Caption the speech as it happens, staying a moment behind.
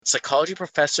Psychology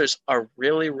professors are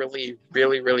really, really,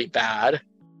 really, really bad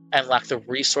and lack the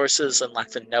resources and lack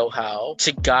the know-how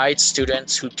to guide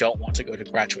students who don't want to go to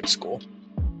graduate school.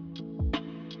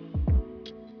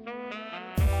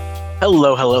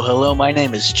 Hello, hello, hello. My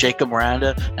name is Jacob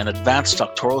Miranda, an advanced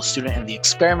doctoral student in the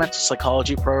experimental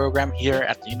psychology program here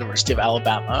at the University of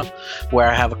Alabama, where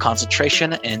I have a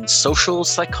concentration in social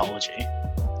psychology.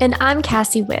 And I'm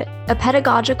Cassie Witt, a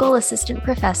pedagogical assistant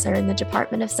professor in the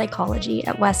Department of Psychology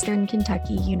at Western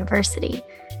Kentucky University.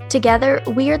 Together,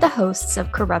 we are the hosts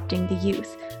of Corrupting the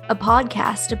Youth, a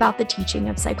podcast about the teaching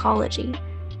of psychology.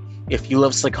 If you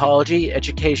love psychology,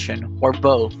 education, or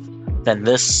both, then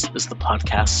this is the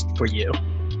podcast for you.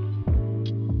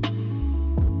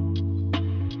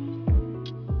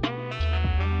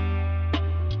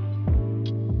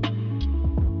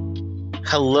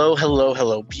 Hello, hello,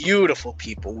 hello, beautiful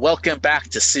people. Welcome back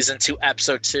to Season 2,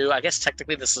 Episode 2. I guess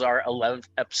technically this is our 11th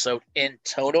episode in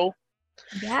total.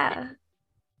 Yeah.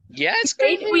 Yeah, it's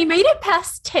great. We made it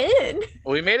past 10.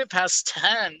 We made it past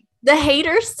 10. The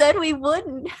haters said we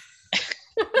wouldn't.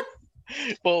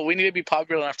 Well, we need to be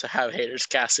popular enough to have haters,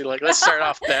 Cassie. Let's start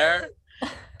off there.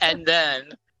 And then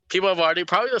people have already,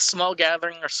 probably the small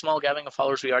gathering of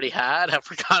followers we already had have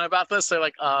forgotten about this. They're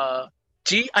like,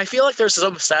 I feel like there's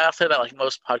some staff that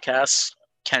most podcasts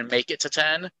can make it to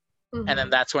 10. Mm-hmm. And then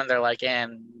that's when they're like,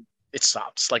 and it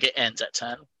stops. It ends at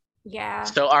 10. Yeah.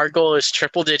 So our goal is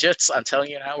triple digits. I'm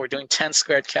telling you now, we're doing 10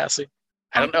 squared, Cassie.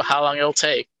 I don't know how long it'll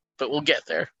take, but we'll get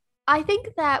there. I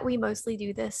think that we mostly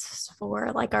do this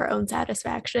for our own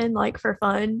satisfaction, for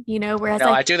fun, whereas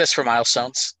I do this for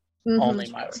milestones. Mm-hmm. Only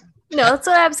milestones. No, that's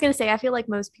what I was going to say. I feel like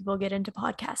most people get into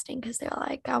podcasting because they're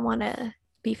like, I want to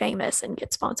be famous and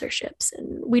get sponsorships,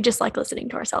 and we just like listening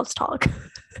to ourselves talk.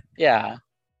 Yeah.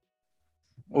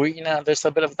 There's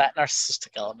a bit of that narcissistic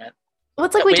element. Well,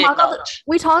 it's like we talk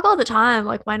all the time.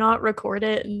 Why not record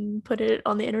it and put it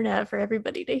on the internet for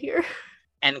everybody to hear?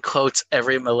 And quotes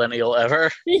every millennial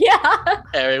ever. Yeah.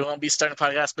 Everyone will be starting a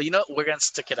podcast, but we're going to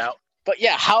stick it out. But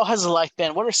yeah, how has life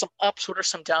been? What are some ups? What are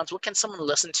some downs? What can someone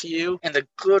listen to you in the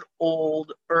good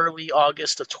old early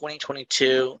August of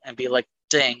 2022 and be like,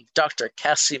 dang, Dr.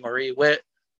 Cassie Marie Witt,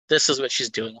 this is what she's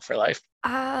doing for life?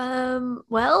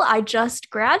 Well, I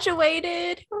just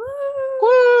graduated.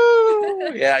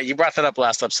 Woo! Yeah, you brought that up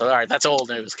last episode. All right, that's old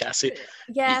news, Cassie.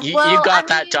 Yeah, you got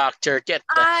that doctor.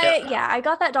 I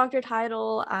got that doctor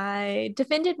title. I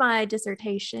defended my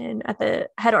dissertation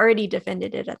had already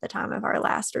defended it at the time of our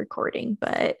last recording,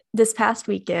 but this past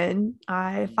weekend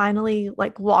I finally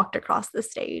walked across the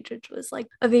stage, which was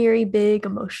a very big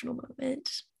emotional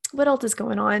moment. What else is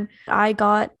going on? I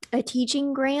got a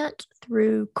teaching grant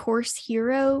through Course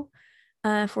Hero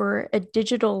for a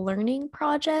digital learning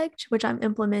project, which I'm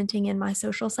implementing in my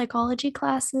social psychology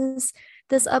classes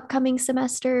this upcoming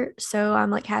semester. So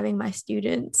I'm having my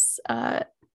students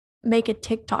make a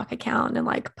TikTok account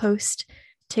and post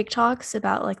TikToks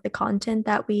about the content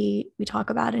that we talk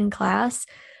about in class.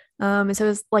 And so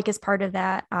it's as part of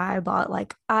that, I bought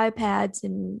iPads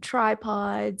and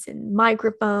tripods and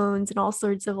microphones and all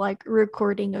sorts of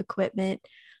recording equipment.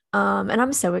 And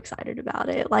I'm so excited about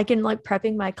it. In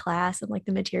prepping my class and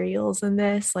the materials in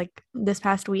this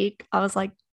past week, I was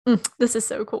like, this is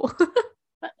so cool.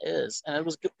 That is. And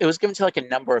it was given to a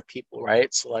number of people,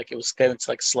 right? So it was given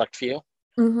to select few.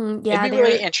 Mm-hmm. Yeah. It'd be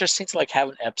really interesting to have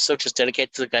an episode just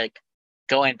dedicated to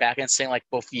going back and seeing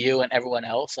both you and everyone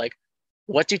else.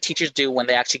 What do teachers do when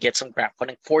they actually get some grant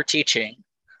funding for teaching?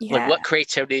 Yeah. What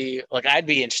creativity, I'd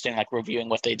be interested in reviewing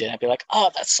what they did. I'd be like,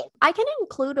 oh, that's so. I can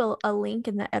include a link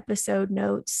in the episode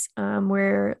notes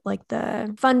where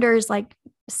the funders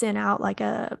sent out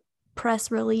a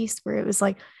press release where it was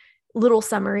little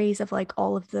summaries of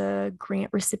all of the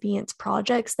grant recipients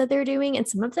projects that they're doing. And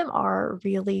some of them are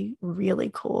really,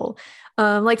 really cool.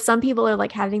 Some people are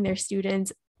having their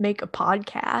students make a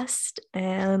podcast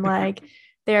and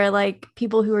they're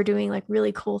people who are doing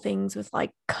really cool things with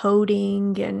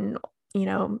coding and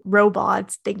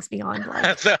robots, things beyond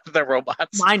the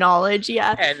robots, my knowledge.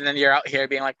 Yeah. And then you're out here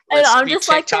being and I'm just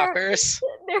TikTokers.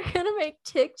 They're gonna make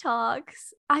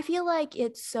TikToks. I feel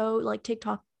it's so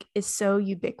TikTok is so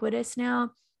ubiquitous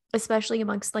now, especially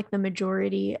amongst the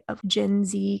majority of Gen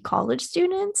Z college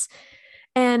students.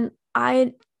 And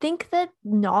I think that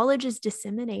knowledge is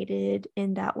disseminated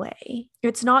in that way.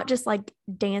 It's not just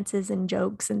dances and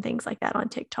jokes and things like that on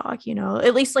TikTok,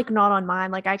 at least not on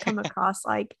mine. I come across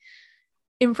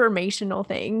informational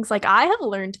things. I have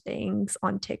learned things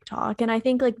on TikTok, and I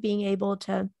think being able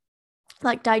to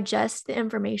digest the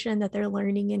information that they're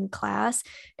learning in class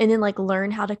and then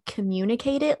learn how to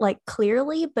communicate it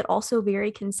clearly, but also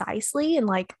very concisely and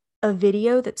a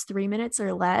video that's 3 minutes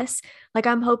or less. Like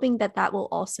I'm hoping that that will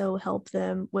also help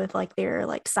them with like their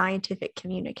like scientific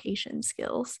communication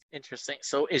skills. Interesting.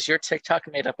 So is your TikTok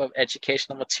made up of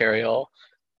educational material,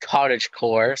 cottage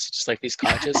core, so just like these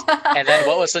cottages, and then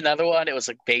what was another one? It was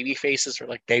like baby faces or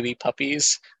like baby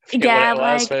puppies. I forget what Yeah, it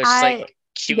was, like but it's just like I yeah,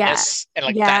 cuteness and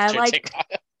like yeah, that's your like TikTok.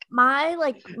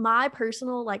 my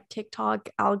personal like TikTok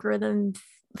algorithm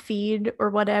feed or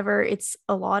whatever, it's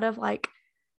a lot of like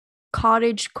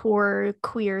cottage core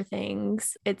queer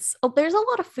things. It's there's a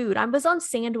lot of food. I was on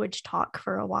sandwich talk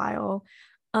for a while.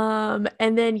 And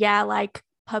then yeah, like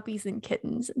puppies and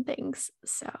kittens and things.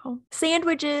 So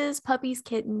sandwiches, puppies,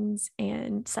 kittens,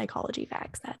 and psychology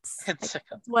facts. That's And like so,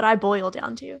 what I boil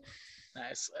down to.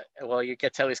 nice. Well, you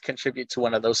get to at least contribute to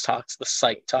one of those talks, the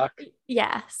psych talk.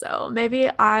 Yeah, so maybe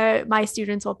I my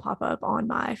students will pop up on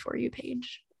my For You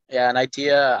page. Yeah, an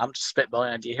idea. I'm just spitballing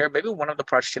an idea here. Maybe one of the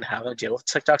projects you can have a deal with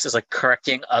TikToks is like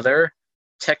correcting other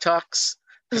TikToks.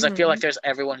 Because I feel like Mhm. there's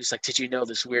everyone who's like, did you know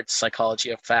this weird psychology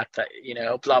of fact that,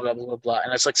 blah, blah, blah, blah, blah.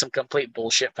 And it's like some complete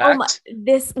bullshit Oh my, fact.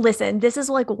 this, listen, this is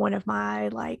like one of my,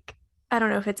 like, I don't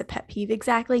know if it's a pet peeve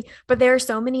exactly, but there are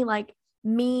so many like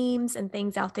memes and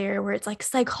things out there where it's like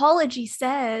psychology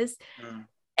says, Mm.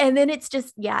 and then it's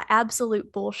just, yeah,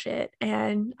 absolute bullshit.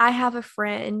 And I have a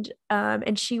friend,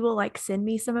 and she will like send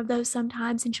me some of those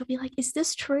sometimes, and she'll be like, "Is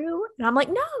this true?" And I'm like,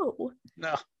 "No,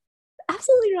 No.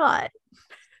 absolutely not."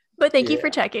 But thank you for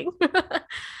Yeah. checking.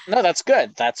 No, that's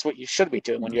good. That's what you should be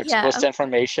doing when you're exposed Yeah. to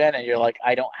information and you're like,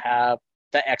 I don't have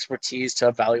the expertise to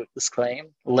evaluate this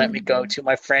claim. Let me go Mhm. to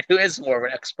my friend who is more of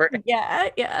an expert. Yeah,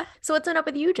 yeah. So what's up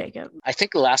with you, Jacob? I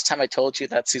think the last time I told you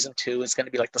that season 2 is going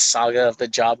to be like the saga of the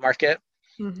job market.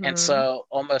 And Mm-hmm. so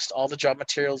almost all the job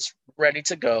materials ready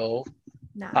to go.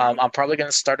 Nice. I'm probably going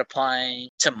to start applying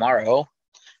tomorrow.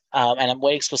 And I'm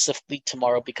waiting specifically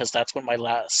tomorrow because that's when my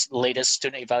latest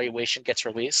student evaluation gets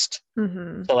released.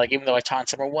 Mm-hmm. So like even though I taught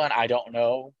summer one, I don't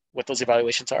know what those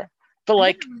evaluations are. But I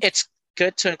like don't. it's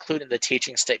good to include in the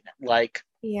teaching statement, like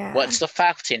Yeah. what's the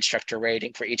faculty instructor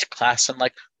rating for each class and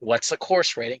like what's the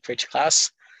course rating for each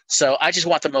class. So I just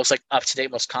want the most like up to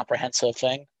date, most comprehensive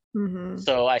thing. Mm-hmm.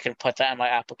 So I can put that in my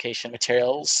application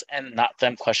materials and not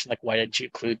them question like why did you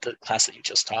include the class that you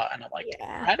just taught? And I'm like,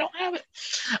 Yeah. I don't have it.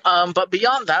 But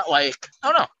beyond that, like,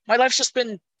 I don't know. My life's just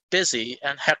been busy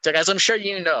and hectic, as I'm sure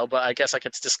you know, but I guess I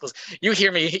could disclose. You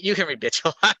hear me bitch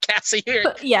a lot, Cassie.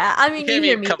 Yeah. I You mean, hear you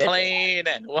hear me me, bitch. complain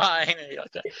and whine and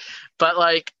like that. But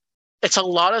like it's a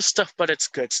lot of stuff, but it's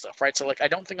good stuff, right? So like I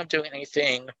don't think I'm doing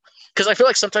anything because I feel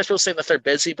like sometimes people say that they're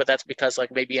busy, but that's because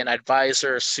like maybe an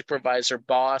advisor, supervisor,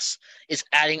 boss is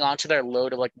adding on to their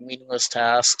load of like meaningless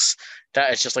tasks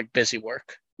that is just like busy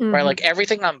work. Right, like Mm-hmm.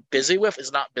 everything I'm busy with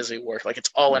is not busy work. Like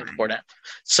it's all Right. important.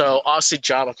 So obviously,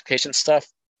 job application stuff.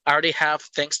 I already have,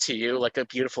 thanks to you, like a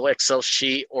beautiful Excel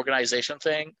sheet organization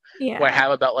thing where I Yeah.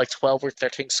 have about like 12 or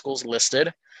 13 schools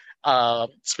listed.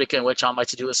 Speaking of which, on my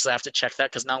to-do list, I have to check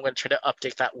that because now I'm going to try to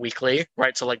update that weekly,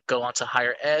 right? So like go onto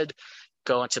higher ed,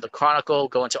 go into the Chronicle,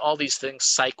 go into all these things,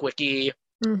 Psych Wiki,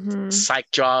 Mm-hmm. Psych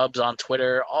Jobs on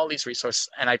Twitter, all these resources,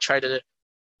 and I try to.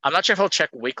 I'm not sure if I'll check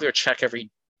weekly or check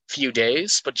every few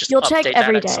days, but just You'll check update that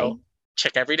every Excel. day.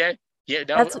 Check every day. Yeah,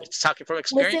 no, That's it's talking from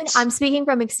Listen, experience. I'm speaking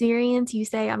from experience. You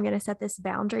say I'm going to set this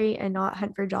boundary and not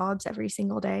hunt for jobs every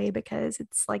single day because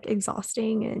it's like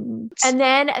exhausting. And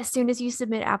then as soon as you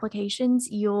submit applications,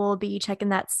 you'll be checking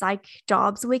that psych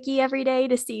jobs wiki every day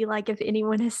to see like if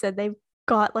anyone has said they've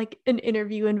got like an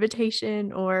interview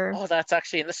invitation or Oh, that's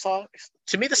actually in the song.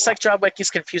 To me, the yeah. psych job wiki is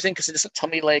confusing because it doesn't tell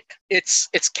me like it's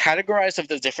categorized of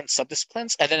the different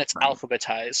subdisciplines and then it's Right.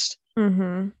 alphabetized.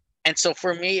 Mm-hmm. And so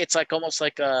for me, it's like almost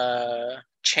like a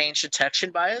change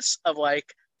detection bias of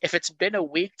like if it's been a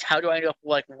week, how do I know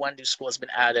like when new school has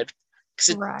been added? Because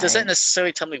it doesn't Right.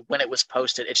 necessarily tell me when it was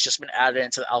posted. It's just been added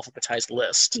into the alphabetized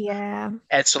list. Yeah.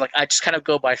 And so like I just kind of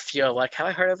go by feel like have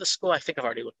I heard of the school? I think I've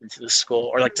already looked into the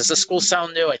school. Or like does the school Mhm.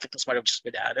 sound new? I think this might have just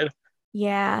been added.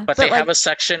 Yeah. But But they have like a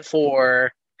section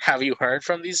for have you heard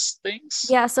from these things?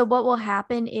 yeah, so what will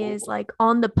happen is like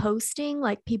on the posting,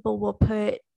 like people will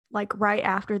put like right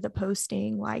after the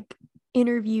posting, like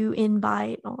interview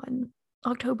invite on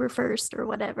October 1st or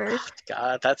whatever. Oh,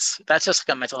 God, that's just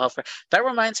like a mental health. That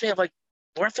reminds me of like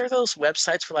weren't there those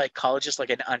websites for like colleges like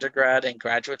in undergrad and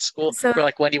graduate school So where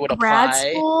like when you would grad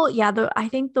apply? school, yeah, the I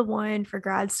think the one for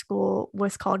grad school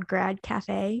was called Grad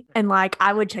Cafe. And like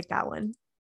I would check that one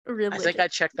I think I religiously.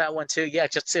 checked that one too. Yeah,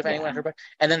 just to see if anyone Yeah. heard back.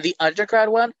 And then the undergrad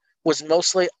one was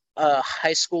mostly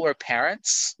high schooler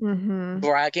parents Mm-hmm.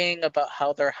 bragging about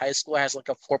how their high school has like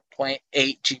a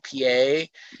 4.8 GPA. It's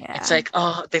Yeah. like,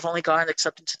 oh, they've only gotten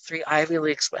accepted to 3 Ivy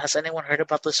Leagues. But has anyone heard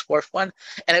about this fourth one?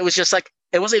 And it was just like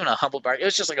It wasn't even a humble brag. It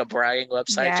was just like a bragging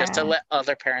website just to Yeah. let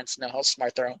other parents know how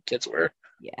smart their own kids were.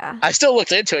 Yeah. I still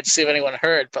looked into it to see if anyone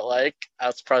heard, but like I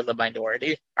was probably the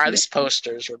minority. Or at Yeah. least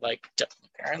posters were like definitely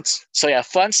parents. So yeah,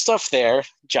 fun stuff there,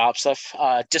 job stuff,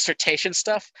 dissertation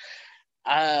stuff.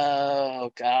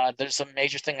 Oh God, there's a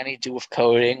major thing I need to do with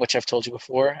coding, which I've told you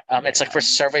before. It's like Yeah. for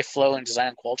survey flow and design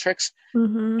and Qualtrics.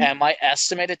 Mm-hmm. And my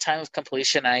estimated time of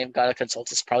completion, I have got a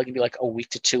consultant, is probably gonna be like a week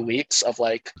to 2 weeks of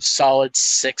like solid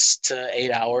 6 to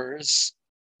 8 hours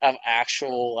of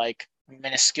actual like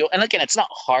minuscule. And again, it's not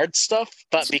hard stuff,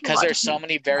 but It's just a because lot to there's so keep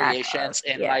many track of. variations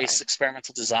in my Yeah.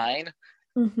 experimental design,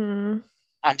 Mm-hmm.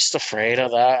 I'm just afraid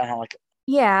of that. And I'm like,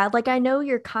 Yeah, like I know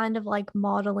you're kind of like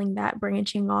modeling that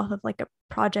branching off of like a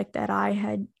project that I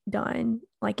had done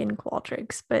like in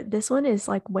Qualtrics, but this one is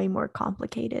like way more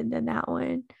complicated than that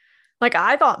one. Like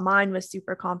I thought mine was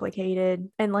super complicated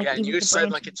and like yeah, and even you the said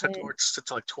like branching it took bit. towards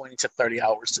to like 20 to 30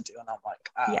 hours to do, and I'm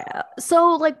like, Yeah.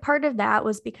 So like part of that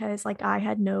was because like I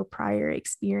had no prior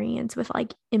experience with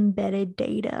like embedded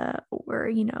data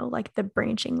or like the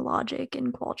branching logic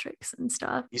in Qualtrics and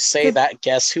stuff. you say So that,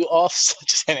 guess who else?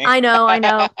 Just kidding. I know, I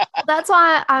know. Well, that's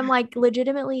why I'm like,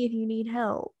 legitimately, if you need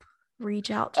help, reach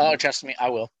out to Oh, me. trust me, I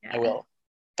will. I Yeah. will.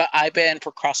 But I've been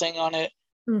procrastinating on it,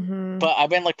 Mm-hmm. but I've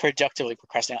been like productively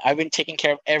procrastinating. I've been taking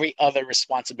care of every other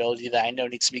responsibility that I know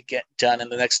needs to be get done in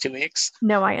the next 2 weeks.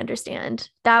 No, I understand.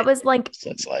 That was like So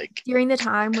it's like during the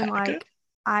time when kind of good. like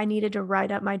I needed to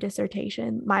write up my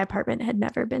dissertation. My apartment had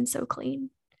never been so clean.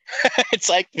 It's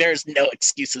like there's no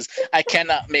excuses. I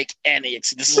cannot make any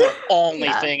excuses. This is the only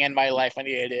Yeah. thing in my life I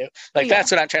need to do. Like Yeah.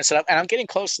 that's what I'm trying to set up, and I'm getting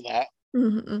close to that.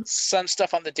 Mm-hmm. Some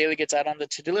stuff on the daily gets out on the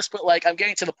to-do list, but like I'm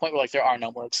getting to the point where like there are no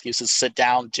more excuses. Sit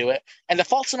down, do it. And the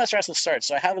fall semester hasn't started,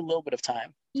 so I have a little bit of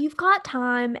time. You've got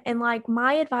time. And like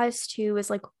my advice too is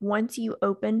like once you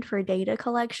open for data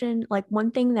collection, like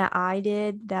one thing that I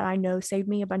did that I know saved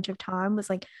me a bunch of time was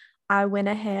like I went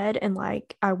ahead and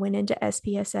like I went into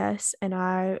SPSS and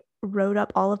I wrote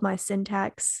up all of my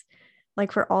syntax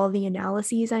like for all the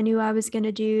analyses I knew I was going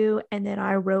to do. And then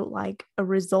I wrote like a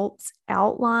results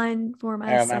outline for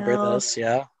I remember myself. this,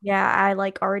 yeah. Yeah, I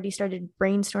like already started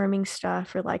brainstorming stuff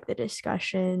for like the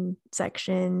discussion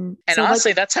section. And So like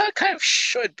honestly, that's how it kind of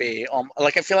should be.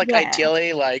 Like I feel like yeah.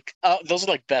 ideally, like those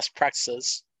are like best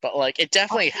practices, but like it Oh,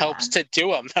 definitely yeah. helps to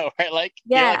do them though, right? Like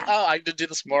you're like, Yeah. oh, I need to do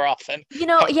this more often.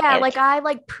 Yeah, Like, like I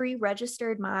like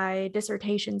pre-registered my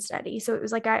dissertation study. So it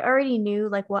was like I already knew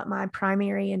like what my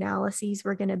primary analyses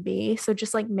were going to be. So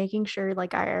just like making sure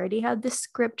like I already had the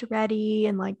script ready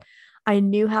and like I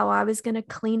knew how I was going to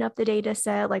clean up the data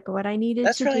set, like what I needed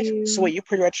that's to really so. Wait, do. you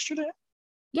pre-registered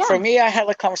it? For Yeah. me, I had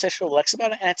a conversation with Lex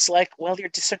about it, and it's like, well, your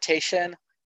dissertation,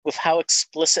 with how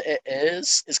explicit it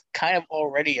is kind of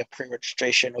already a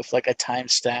pre-registration with like a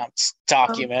timestamped Um,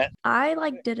 document. I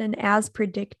like did an as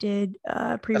predicted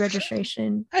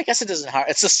pre-registration. I guess it doesn't hard.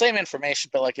 It's the same information,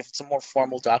 but like if it's a more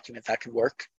formal document, that can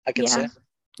work. I can Yeah. say.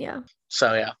 Yeah.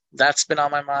 So yeah, that's been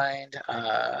on my mind.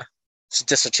 Some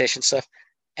dissertation stuff,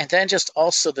 and then just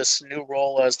also this new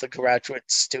role as the graduate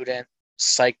student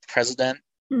psych president.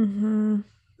 Mm-hmm.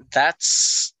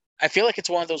 That's I feel like it's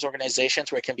one of those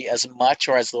organizations where it can be as much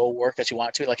or as little work as you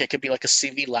want to. Like it could be like a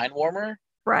CV line warmer,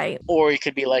 Right. or it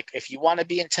could be like if you want to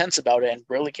be intense about it and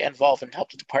really get involved and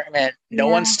help the department, no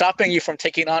one's Yeah. stopping you from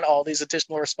taking on all these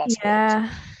additional responsibilities.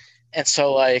 Yeah. And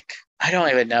so like I don't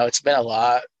even know. It's been a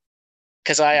lot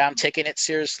because I am taking it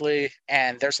seriously,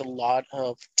 and there's a lot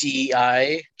of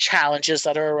DEI challenges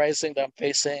that are arising that I'm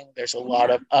facing. There's a lot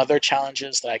Yeah. of other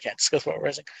challenges that I can't discuss what are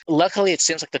arising. Luckily, it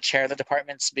seems like the chair of the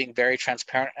department's being very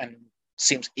transparent and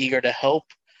seems eager to help.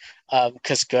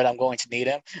 Because good, I'm going to need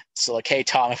him. So like, hey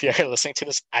Tom, if you're listening to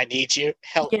this, I need you.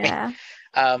 Help me. Yeah.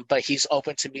 But he's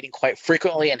open to meeting quite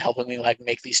frequently and helping me like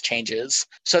make these changes.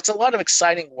 So it's a lot of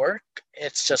exciting work.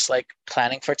 It's just like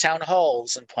planning for town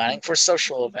halls and planning for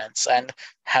social events and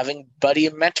having buddy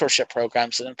mentorship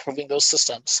programs and improving those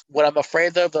systems. What I'm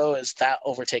afraid of though is that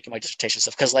overtaking my dissertation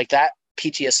stuff, because like that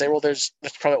PTSA role, there's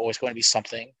probably always going to be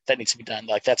something that needs to be done.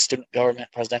 Like that student government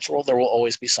presidential role, there will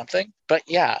always be something. But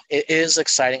yeah, it is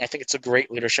exciting. I think it's a great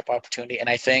leadership opportunity, and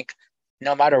I think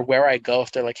no matter where I go,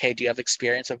 if they're like, hey, do you have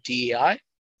experience of DEI?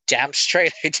 Damn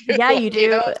straight I do. Yeah, you Like, you do.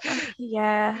 know,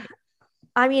 Yeah.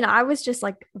 I mean, I was just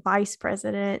like vice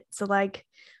president. So, like,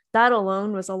 that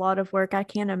alone was a lot of work. I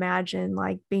can't imagine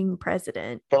like being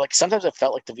president. but like sometimes it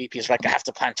felt like the VP is like, I have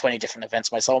to plan 20 different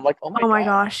events myself. I'm like, oh my Oh my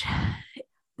God. gosh.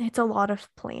 It's a lot of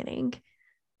planning.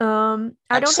 I I'm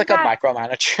don't just like think a I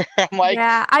micromanager. I'm like,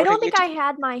 Yeah, I what are don't you think I doing?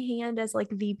 had my hand as like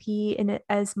VP in it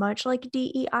as much like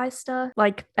DEI stuff.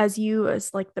 Like as you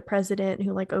as like the president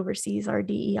who like oversees our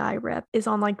DEI rep is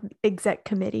on like exec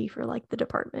committee for like the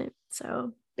department.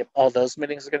 So Yep, all those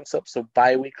meetings are getting set up. So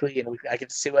bi-weekly, and I get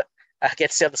to see what I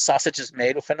get to see how the sausage is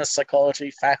made within a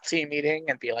psychology faculty meeting,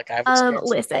 and be like, I have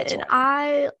experience in it. That's listen,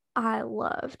 why. I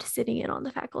loved sitting in on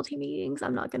the faculty meetings.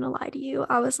 I'm not gonna lie to you.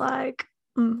 I was like,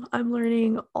 I'm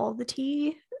learning all the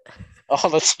tea. All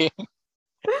the team.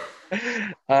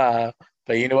 Uh,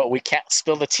 but you know what? We can't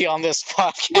spill the tea on this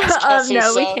podcast, Cassie.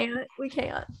 No, we So can't. We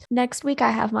can't. Next week,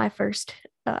 I have my first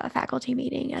faculty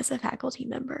meeting as a faculty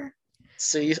member.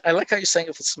 see, I like how you're saying it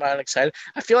with a smile and excited.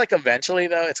 I feel like eventually,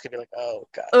 though, it's gonna be like, oh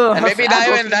god, and Oh, a maybe not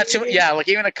even faculty that too. meeting. Yeah, like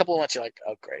even a couple of months, you're like,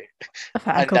 oh great, A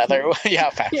faculty another meeting. yeah,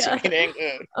 faculty Yeah. meeting.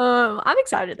 Ugh. I'm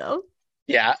excited though.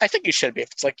 Yeah, I think you should be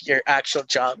if it's like your actual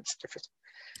job. It's different.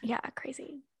 Yeah,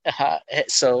 crazy.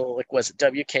 So, like, was it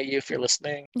WKU if you're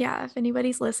listening? Yeah, if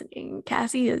anybody's listening,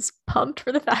 Cassie is pumped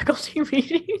for the faculty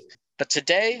meeting. But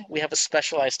today we have a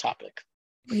specialized topic.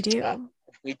 We Uh, do.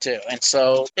 we do, and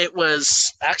so it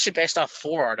was actually based off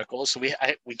 4 articles. So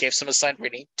we gave some assigned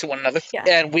reading to one another, Yeah.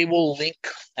 and we will link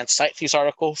and cite these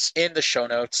articles in the show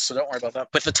notes. So don't worry about that.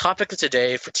 But the topic of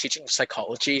today for teaching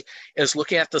psychology is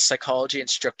looking at the psychology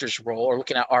instructor's role, or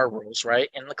looking at our roles, right,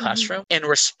 in the classroom in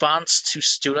response to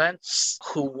students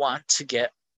who want to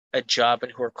get a job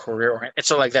and who are career oriented.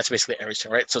 So like that's basically everything,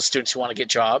 right? So students who want to get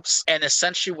jobs. And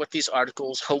essentially what these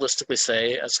articles holistically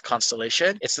say as a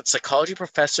constellation is that psychology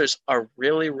professors are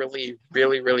really, really,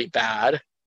 really, really bad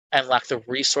and lack the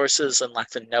resources and lack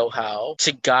the know-how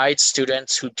to guide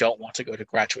students who don't want to go to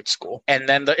graduate school. And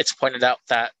then it's pointed out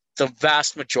that the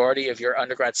vast majority of your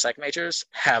undergrad psych majors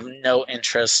have no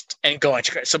interest in going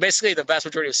to grad. So basically the vast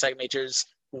majority of psych majors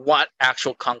want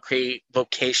actual concrete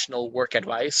vocational work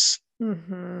advice,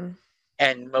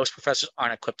 and most professors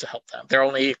aren't equipped to help them. They're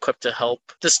only equipped to help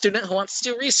the student who wants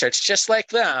to do research just like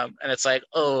them. And it's like,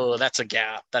 oh, that's a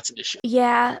gap. That's an issue.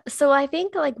 Yeah, so I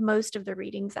think like most of the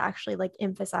readings actually like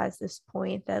emphasize this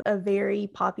point that a very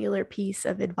popular piece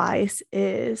of advice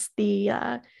is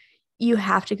the you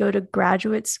have to go to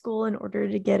graduate school in order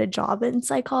to get a job in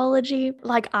psychology.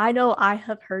 Like, I know I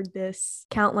have heard this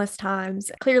countless times.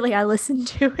 Clearly, I listened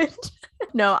to it.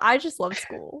 No, I just love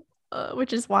school,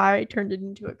 which is why I turned it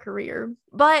into a career.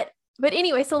 But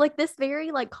anyway, so like this very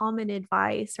like common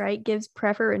advice, right, gives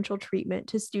preferential treatment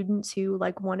to students who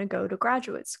like want to go to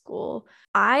graduate school.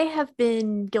 I have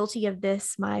been guilty of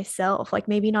this myself, like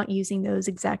maybe not using those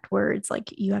exact words,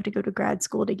 like you have to go to grad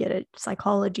school to get a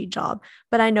psychology job.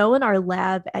 But I know in our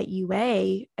lab at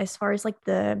UA, as far as like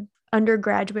the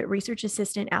undergraduate research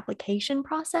assistant application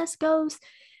process goes,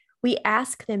 we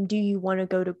ask them, do you want to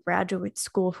go to graduate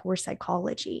school for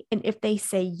psychology? And if they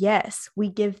say yes, we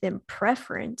give them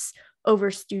preference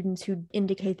over students who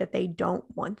indicate that they don't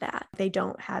want that. They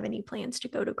don't have any plans to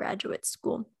go to graduate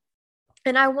school.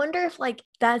 And I wonder if like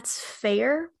that's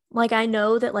fair. Like I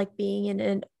know that like being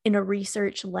in a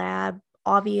research lab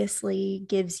obviously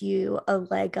gives you a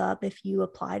leg up if you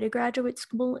apply to graduate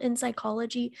school in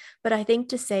psychology, but I think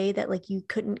to say that like you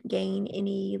couldn't gain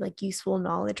any like useful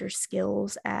knowledge or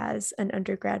skills as an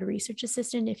undergrad research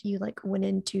assistant if you like went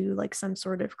into like some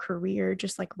sort of career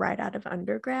just like right out of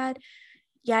undergrad.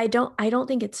 Yeah, I don't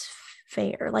think it's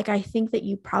fair. Like I think that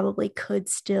you probably could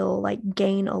still like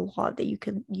gain a lot that you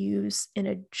could use in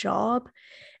a job.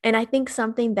 And I think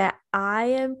something that I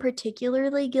am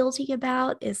particularly guilty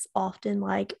about is often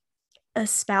like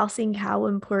espousing how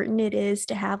important it is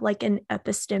to have like an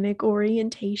epistemic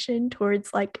orientation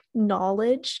towards like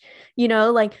knowledge.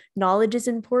 Like knowledge is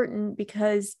important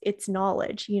because it's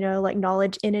knowledge, like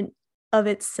knowledge in and of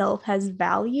itself has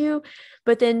value,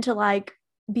 but then to like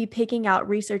be picking out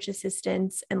research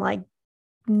assistants and like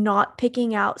not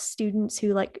picking out students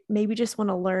who like maybe just want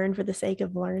to learn for the sake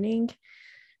of learning,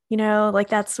 like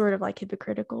that's sort of like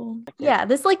hypocritical. Yeah,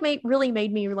 this like really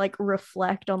made me like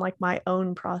reflect on like my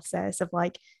own process of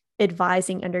like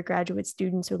advising undergraduate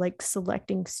students or like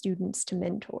selecting students to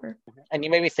mentor. And you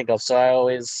made me think of, so I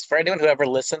always, for anyone who ever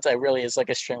listens, I really is like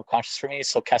a stream of conscious for me.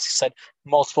 So Cassie said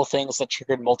multiple things that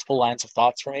triggered multiple lines of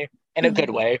thoughts for me in a good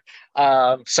way.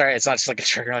 Sorry, it's not just like a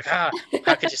trigger, like, how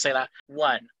could you say that?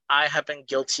 One, I have been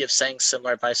guilty of saying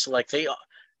similar advice. So like they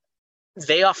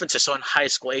often say, so in high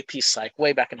school, AP Psych,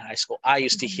 way back in high school, I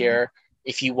used to hear,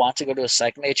 if you want to go to a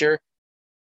psych major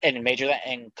and major that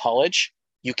in college,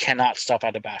 you cannot stop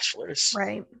at a bachelor's.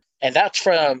 Right. And that's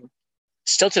from,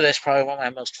 still to this, probably one of my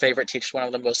most favorite teachers, one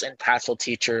of the most impactful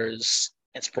teachers,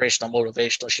 inspirational,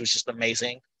 motivational. She was just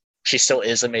amazing. She still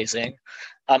is amazing.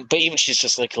 But even she's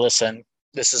just like, listen,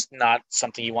 this is not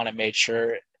something you want to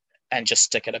major and just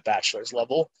stick at a bachelor's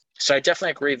level. So I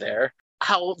definitely agree there.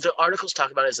 How the articles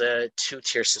talk about is a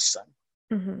two-tier system,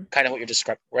 kind of what you're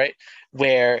describing, right?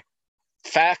 Where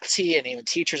faculty and even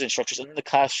teachers, instructors in the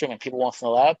classroom, and people working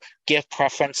in the lab give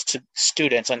preference to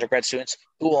students, undergrad students,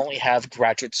 who only have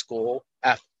graduate school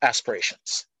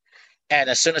aspirations. And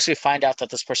as soon as we find out that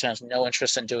this person has no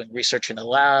interest in doing research in the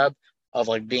lab, of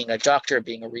like being a doctor,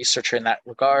 being a researcher in that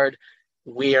regard,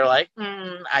 we are like,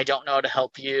 I don't know how to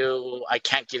help you. I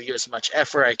can't give you as much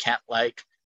effort. I can't like,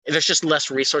 there's just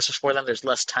less resources for them. There's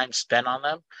less time spent on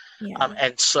them. Yeah.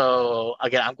 And so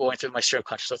again, I'm going through my stream of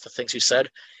consciousness of the things you said.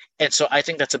 And so I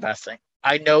think that's a bad thing.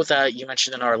 I know that you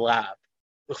mentioned in our lab,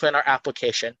 within our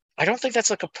application, I don't think that's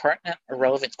like a pertinent or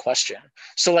relevant question.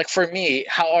 So like for me,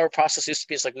 how our process used to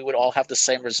be is like we would all have the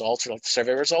same results or like the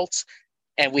survey results,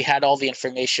 and we had all the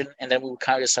information, and then we would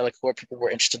kind of decide like what people were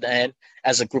interested in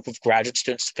as a group of graduate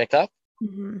students to pick up.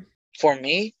 For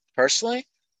me personally,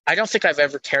 I don't think I've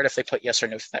ever cared if they put yes or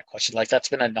no to that question. Like that's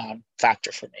been a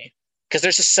non-factor for me. Because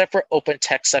there's a separate open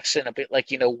text section, a bit like,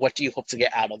 what do you hope to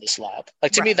get out of this lab?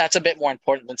 Like to me, that's a bit more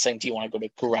important than saying, do you want to go to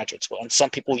graduate school? And some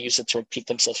people use it to repeat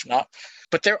themselves or not.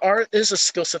 But is a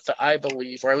skill set that I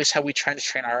believe, or at least how we try to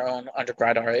train our own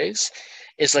undergrad RAs,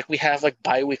 is like we have like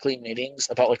bi-weekly meetings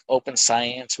about like open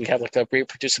science. We have like a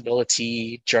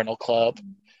reproducibility journal club,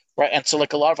 right? And so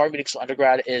like a lot of our meetings with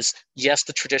undergrad is, yes,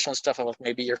 the traditional stuff of like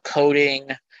maybe you're coding,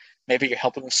 maybe you're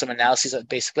helping with some analyses at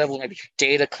basic level, maybe you're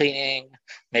data cleaning,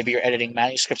 maybe you're editing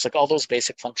manuscripts, like all those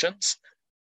basic functions.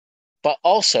 But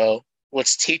also,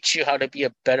 let's teach you how to be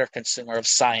a better consumer of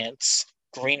science,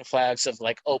 green flags of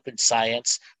like open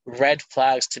science, red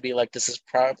flags to be like, this is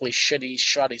probably shitty,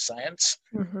 shoddy science.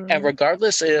 And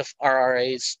regardless if our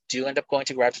RAs do end up going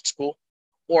to graduate school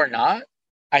or not,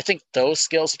 I think those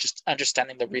skills of just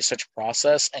understanding the research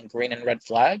process and green and red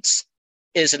flags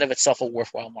is in of itself a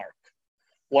worthwhile mark.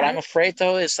 What I'm afraid,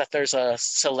 though, is that there's a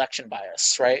selection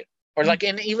bias, right? Or like,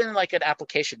 and even like an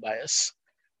application bias.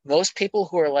 Most people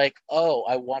who are like, oh,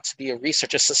 I want to be a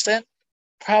research assistant,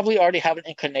 probably already have an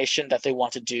inclination that they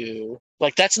want to do.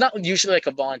 Like, that's not usually like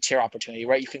a volunteer opportunity,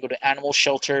 right? You can go to animal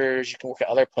shelters, you can work at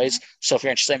other places. So if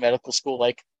you're interested in medical school,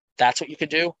 like, that's what you could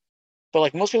do. But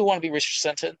like, most people want to be research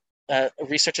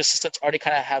assistants already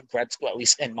kind of have grad school at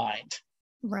least in mind.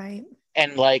 Right.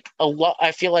 And like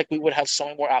I feel like we would have so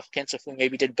many more applicants if we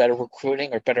maybe did better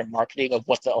recruiting or better marketing of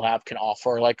what the lab can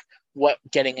offer, like what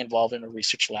getting involved in a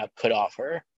research lab could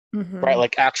offer, right?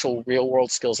 Like actual real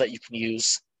world skills that you can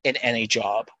use in any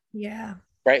job. Yeah.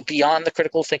 Right. Beyond the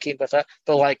critical thinking, but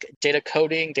like data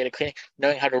coding, data cleaning,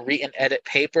 knowing how to read and edit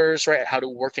papers, right? How to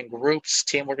work in groups,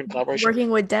 teamwork and collaboration.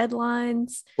 Working with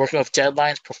deadlines.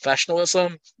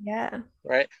 Professionalism. Yeah.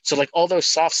 Right. So like all those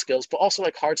soft skills, but also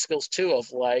like hard skills too,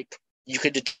 of like you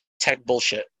could detect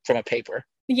bullshit from a paper.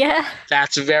 Yeah.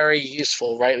 That's very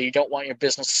useful, right? You don't want your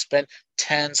business to spend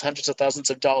tens, hundreds of thousands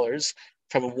of dollars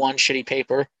from one shitty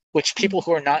paper, which people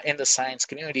who are not in the science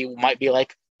community might be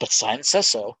like, but science says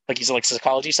so. Like you said, like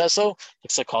psychology says so. Like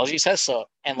psychology says so.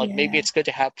 And like maybe it's good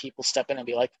to have people step in and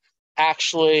be like,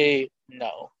 actually,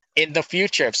 no. In the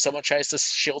future, if someone tries to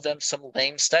shield them some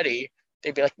lame study,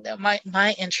 they'd be like, no,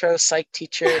 my intro psych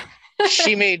teacher,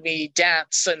 she made me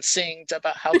dance and sing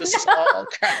about how this is all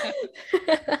crap.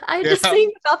 I just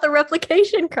sing about the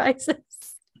replication crisis.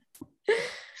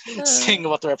 Sing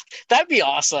about that'd be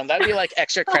awesome. That'd be like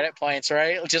extra credit points,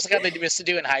 right? Just like how they used to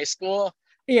do in high school.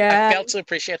 Yeah. I failed to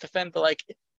appreciate the film, but like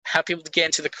have people get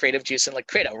into the creative juice and like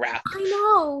create a rap. I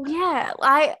know. Yeah.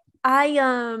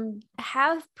 I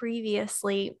have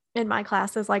previously in my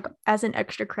classes, like as an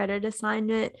extra credit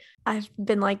assignment, I've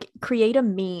been like, create a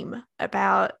meme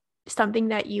about something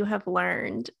that you have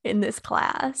learned in this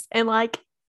class. And like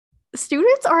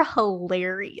students are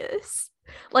hilarious.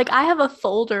 Like I have a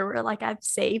folder where like I've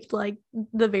saved like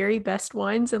the very best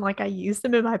ones and like I use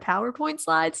them in my PowerPoint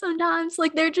slides sometimes.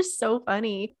 Like they're just so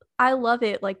funny. I love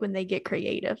it like when they get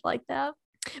creative like that.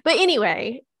 But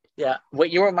anyway. Yeah. What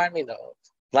you remind me though,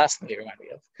 last thing you remind me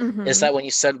of is that when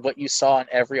you said what you saw in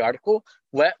every article,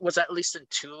 what was at least in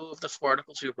 2 of the 4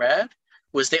 articles we read,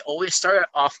 was they always started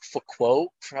off with a quote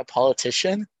from a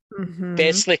politician,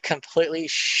 basically completely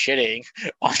shitting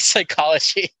on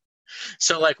psychology.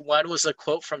 So like one was a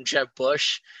quote from Jeb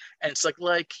Bush, and it's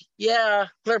like, yeah,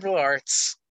 liberal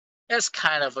arts, it's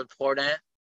kind of important,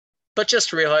 but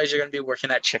just realize you're going to be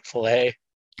working at Chick-fil-A.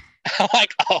 I'm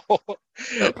like, oh,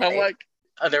 okay. I'm like,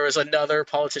 there was another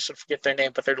politician, forget their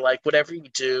name, but they're like, whatever you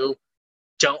do,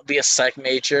 don't be a psych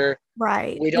major.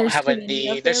 Right. We don't have a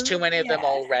need. There's too many of them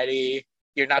already.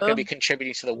 You're not going to be Ugh.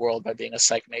 contributing to the world by being a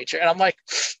psych major. And I'm like,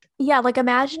 Yeah, like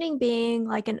imagining being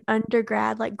like an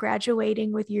undergrad, like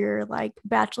graduating with your like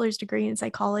bachelor's degree in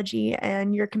psychology,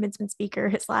 and your commencement speaker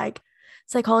is like,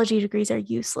 psychology degrees are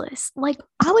useless. Like,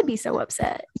 I would be so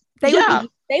upset. yeah,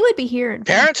 They would be hearing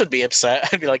from me. parents would be upset.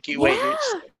 I'd be like, you wait, Yeah.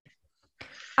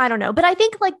 I don't know, but I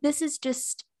think like this is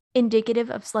just indicative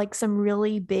of like some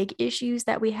really big issues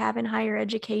that we have in higher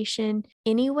education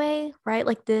anyway, right?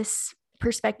 Like this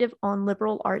perspective on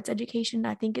liberal arts education,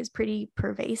 I think is pretty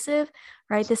pervasive,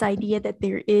 right? This idea that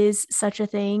there is such a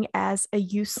thing as a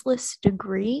useless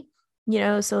degree,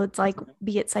 so it's like,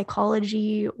 be it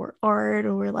psychology or art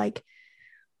or like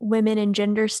women and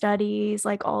gender studies,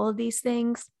 like all of these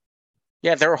things.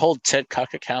 yeah, there are whole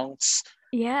TikTok accounts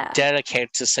Yeah.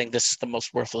 dedicated to saying this is the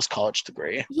most worthless college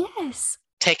degree. Yes.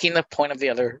 Taking the point of the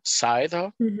other side,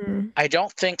 though, Mm-hmm. I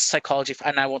don't think psychology,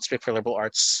 and I won't speak for liberal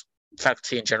arts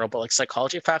faculty in general, but like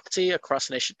psychology faculty across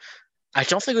the nation, I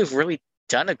don't think we've really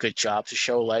done a good job to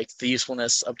show like the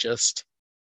usefulness of just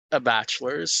a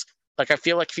bachelor's. Like I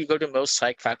feel like if you go to most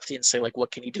psych faculty and say like,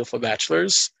 what can you do for a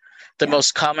bachelor's? The Yeah.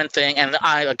 most common thing, and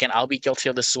I'll be guilty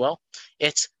of this as well.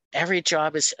 It's every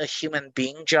job is a human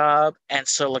being job, and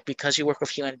so like because you work with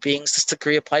human beings, this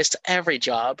degree applies to every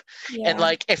job. And Yeah.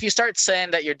 like if you start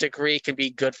saying that your degree can be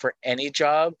good for any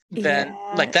job, then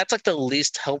like Yeah. that's like the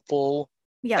least helpful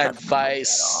Yeah, that's not healthy at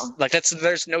advice. all. Like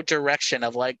there's no direction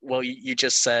of like, well, you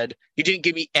just said you didn't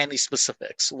give me any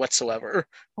specifics whatsoever at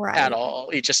Right. all.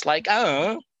 You just like,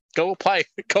 oh, go apply,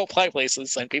 go apply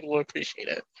places, and people will appreciate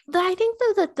it. But I think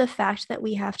though that the fact that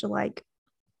we have to like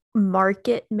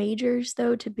market majors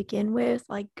though to begin with,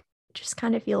 like just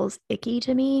kind of feels icky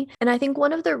to me. And I think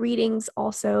one of the readings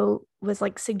also was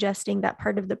like suggesting that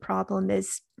part of the problem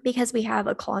is because we have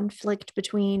a conflict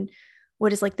between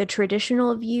what is like the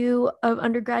traditional view of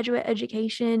undergraduate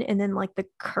education and then like the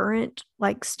current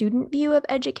like student view of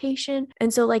education.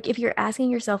 And so like if you're asking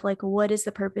yourself like what is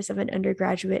the purpose of an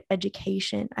undergraduate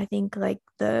education, I think like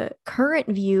the current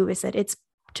view is that it's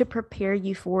to prepare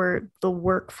you for the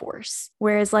workforce.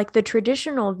 Whereas, like, the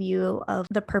traditional view of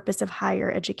the purpose of higher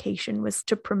education was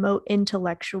to promote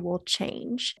intellectual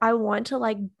change. I want to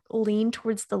like lean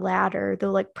towards the latter,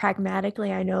 though, like,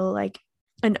 pragmatically, I know like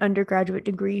an undergraduate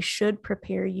degree should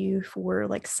prepare you for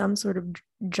like some sort of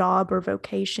job or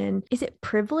vocation. Is it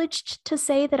privileged to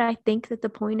say that I think that the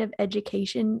point of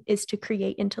education is to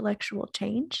create intellectual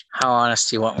change? How honest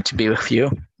do you want me to be with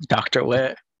you, Dr.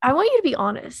 Witt? I want you to be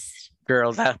honest.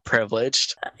 Girl, that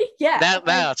privileged. Yeah.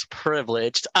 That's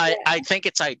privileged. I Yeah. think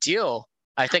it's ideal.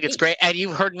 I think it's great. And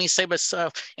you've heard me say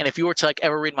myself, and if you were to like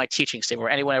ever read my teaching statement, or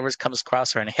anyone ever comes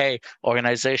across her and hey,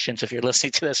 organizations, if you're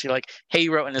listening to this, you're like, hey,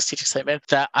 you wrote in this teaching statement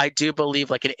that I do believe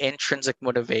like an intrinsic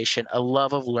motivation, a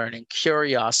love of learning,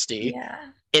 curiosity Yeah.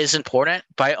 is important,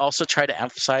 but I also try to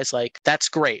emphasize like that's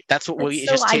great. That's what we It's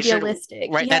so just teach it, idealistic.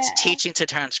 right? Yeah. That's teaching to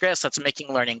transgress. That's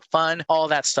making learning fun. All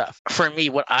that stuff. For me,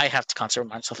 what I have to consider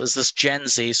myself is this Gen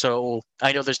Z. So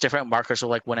I know there's different markers of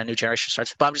like when a new generation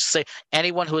starts, but I'm just saying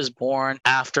anyone who is born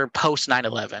after post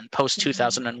 9/11, post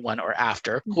 2001 or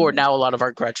after, who are now a lot of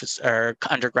our graduates or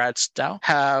undergrads now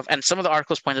have, and some of the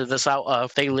articles pointed this out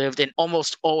of they lived in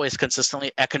almost always consistently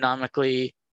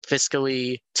economically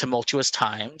fiscally tumultuous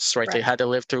times, right? We had to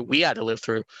live through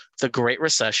the Great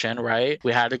Recession, right?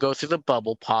 We had to go through the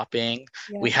bubble popping.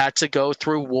 Yeah. We had to go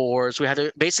through wars. We had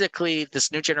to basically,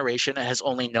 this new generation has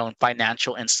only known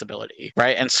financial instability,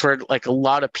 right? And for like a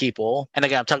lot of people, and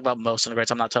again, I'm talking about most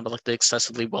immigrants, I'm not talking about like the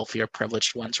excessively wealthy or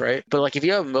privileged ones, right? But like if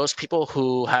you have most people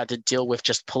who had to deal with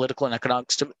just political and economic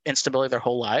instability their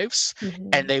whole lives,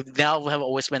 and they now have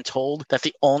always been told that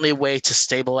the only way to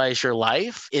stabilize your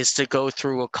life is to go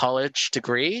through a college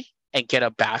degree and get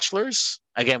a bachelor's.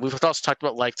 Again, we've also talked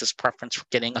about like this preference for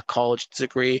getting a college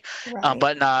degree,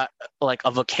 but not like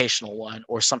a vocational one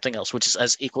or something else, which is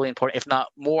as equally important, if not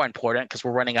more important, because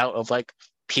we're running out of like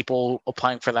people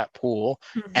applying for that pool,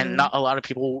 and not a lot of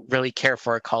people really care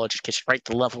for a college education, right?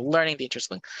 The level of learning, the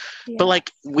interest. But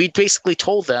like we basically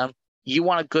told them, you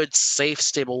want a good, safe,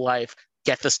 stable life,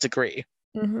 get this degree.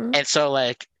 And so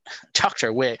like,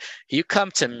 Dr. Witt, you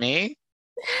come to me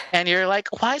and you're like,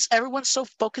 why is everyone so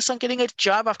focused on getting a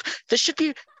job? This should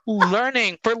be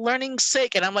learning for learning's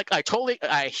sake. And I'm like,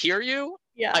 I hear you.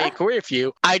 Yeah. I agree with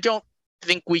you. I don't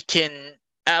think we can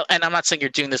and I'm not saying you're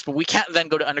doing this, but we can't then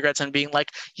go to undergrads and being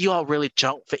like, you all really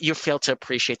don't, you fail to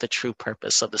appreciate the true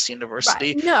purpose of this Right.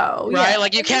 university. No, Right? yeah.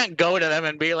 Like you can't go to them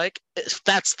and be like,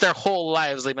 that's their whole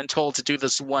lives. They've been told to do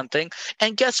this one thing.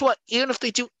 And guess what? Even if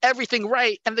they do everything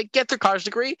right and they get their college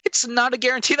degree, it's not a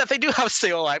guarantee that they do have a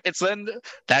stable life. It's then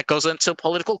that goes into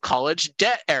political college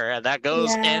debt era. That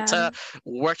goes into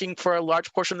working for a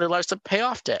large portion of their lives to pay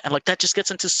off debt. And like that just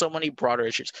gets into so many broader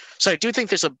issues. So I do think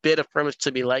there's a bit of privilege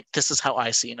to be like, this is how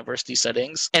I see university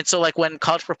settings. And so like when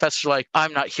college professors are like,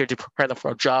 I'm not here to prepare them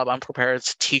for a job, I'm prepared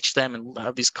to teach them and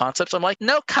have these concepts. I'm like,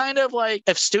 no, kind of like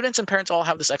if students and parents all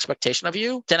have this expectation of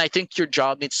you, then I think your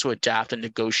job needs to adapt and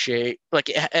negotiate.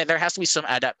 Like there has to be some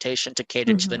adaptation to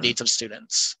cater to the needs of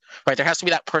students, right? There has to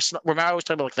be that personal, remember I was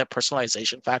talking about like that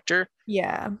personalization factor?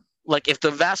 Yeah. Like if the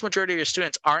vast majority of your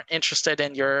students aren't interested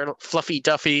in your fluffy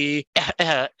duffy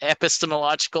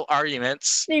epistemological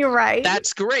arguments, you're right,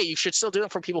 that's great. You should still do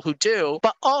it for people who do,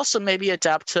 but also maybe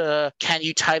adapt to, can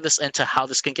you tie this into how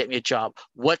this can get me a job?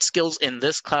 What skills in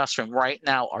this classroom right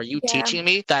now are you teaching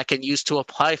me that I can use to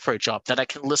apply for a job, that I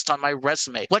can list on my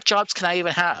resume? What jobs can I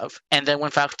even have? And then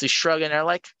when faculty shrug and they're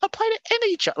like, apply to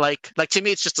any job, like to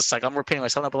me it's just a cycle. I'm repeating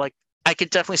myself, but like I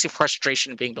could definitely see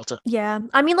frustration being built up. Yeah.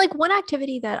 I mean, like one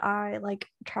activity that I like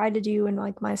tried to do in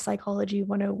like my psychology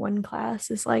 101 class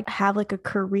is like have like a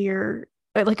career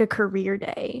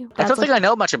day. I don't think I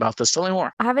know much about this. Tell me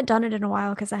more. I haven't done it in a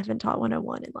while because I haven't taught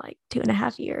 101 in like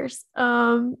 2.5 years.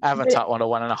 I haven't taught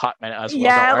 101 in a hot minute as well.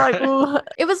 Yeah, like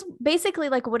it was basically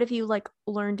like, what have you like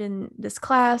learned in this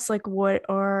class? Like what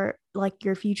are like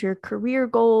your future career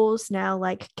goals? Now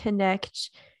like connect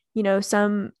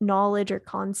some knowledge or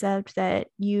concept that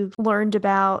you've learned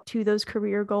about to those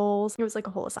career goals. It was like a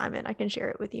whole assignment. I can share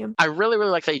it with you. I really,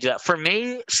 really like that you do that. For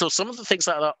me, so some of the things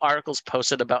that the articles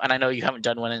posted about, and I know you haven't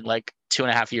done one in like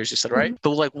 2.5 years, you said, right? But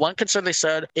like one concern they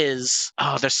said is,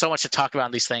 there's so much to talk about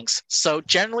in these things. So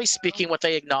generally speaking, what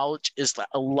they acknowledge is that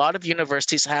a lot of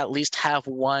universities at least have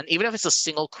one, even if it's a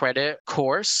single credit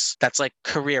course, that's like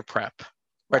career prep.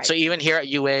 Right. So even here at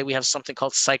UA, we have something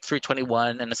called Psych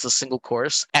 321, and it's a single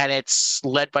course, and it's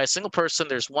led by a single person.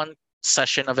 There's one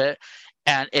session of it,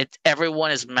 and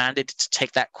everyone is mandated to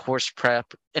take that course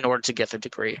prep in order to get their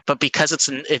degree. But because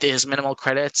it is minimal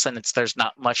credits and there's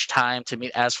not much time to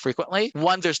meet as frequently,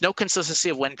 there's no consistency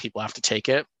of when people have to take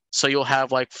it. So you'll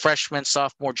have like freshmen,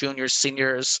 sophomore, juniors,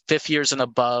 seniors, fifth years and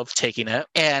above taking it.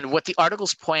 And what the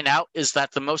articles point out is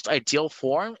that the most ideal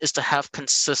form is to have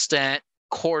consistent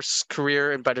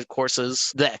career embedded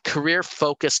courses, that career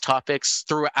focused topics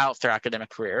throughout their academic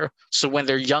career. So when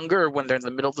they're younger, when they're in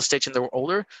the middle of the stage and they're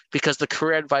older, because the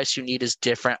career advice you need is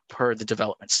different per the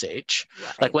development stage.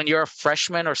 Right. Like when you're a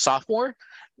freshman or sophomore,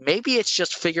 maybe it's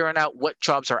just figuring out what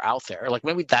jobs are out there. Like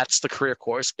maybe that's the career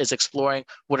course, is exploring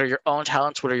what are your own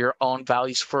talents, what are your own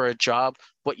values for a job,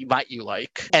 what you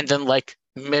like. And then like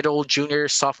middle, junior,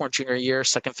 sophomore, junior year,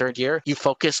 second, third year, you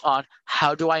focus on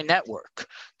how do I network?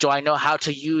 Do I know how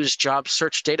to use job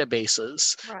search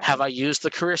databases? Right. Have I used the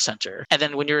Career Center? And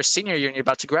then when you're a senior year and you're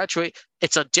about to graduate,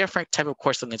 it's a different type of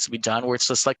course that needs to be done, where it's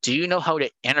just like, do you know how to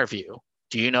interview?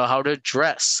 Do you know how to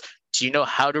dress? Do you know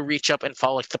how to reach up and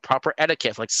follow like the proper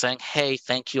etiquette, like saying, hey,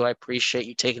 thank you, I appreciate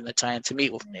you taking the time to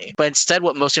meet with me? But instead,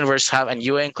 what most universities have, and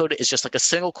UA included, is just like a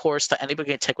single course that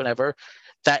anybody can take whenever.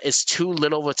 That is too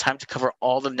little of a time to cover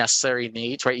all the necessary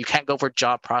needs, right? You can't go over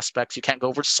job prospects, you can't go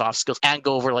over soft skills, and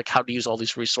go over like how to use all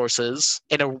these resources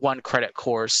in a one credit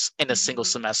course in a single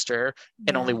semester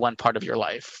in only one part of your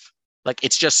life. Like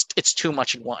it's too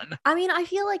much in one. I mean, I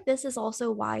feel like this is also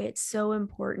why it's so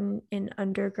important in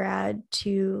undergrad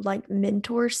to like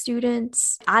mentor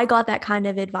students. I got that kind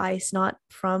of advice not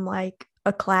from like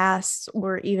a class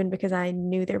or even because I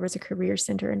knew there was a career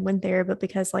center and went there, but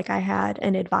because like I had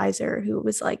an advisor who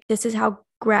was like, this is how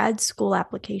grad school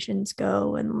applications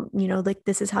go. And, like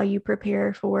this is how you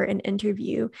prepare for an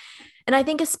interview. And I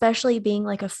think especially being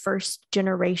like a first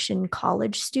generation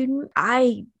college student,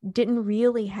 I didn't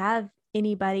really have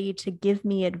anybody to give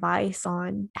me advice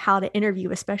on how to interview,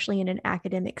 especially in an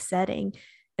academic setting.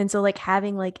 And so like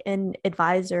having like an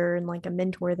advisor and like a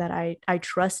mentor that I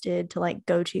trusted to like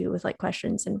go to with like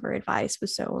questions and for advice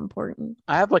was so important.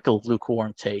 I have like a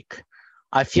lukewarm take.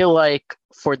 I feel like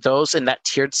for those in that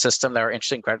tiered system that are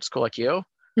interested in graduate school like you,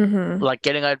 like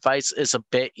getting advice is a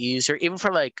bit easier, even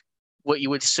for like what you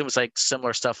would assume is like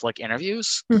similar stuff like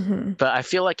interviews. But I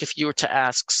feel like if you were to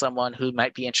ask someone who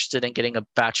might be interested in getting a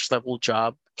bachelor level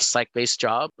job, psych-based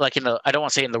job, like I don't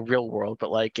want to say in the real world,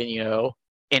 but like in,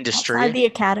 industry. Outside the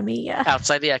academy, yeah.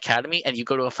 Outside the academy, and you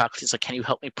go to a faculty, it's like, can you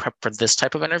help me prep for this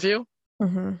type of interview?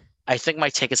 I think my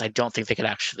take is I don't think they could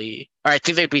actually, or I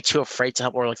think they'd be too afraid to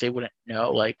help, or like they wouldn't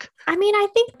know. Like, I mean, I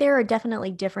think there are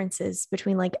definitely differences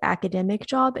between like academic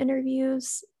job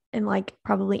interviews and like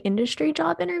probably industry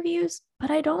job interviews,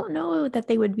 but I don't know that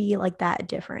they would be like that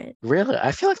different. really,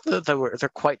 I feel like they're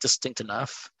quite distinct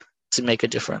enough to make a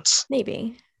difference.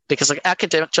 Maybe. Because like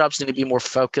academic jobs need to be more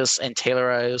focused and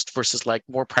tailorized versus like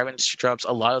more private industry jobs.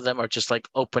 A lot of them are just like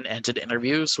open-ended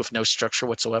interviews with no structure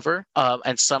whatsoever.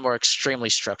 And some are extremely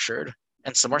structured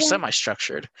and some are Yeah.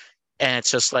 semi-structured. And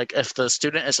it's just like if the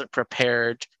student isn't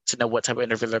prepared to know what type of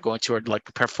interview they're going to, or like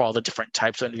prepare for all the different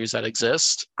types of interviews that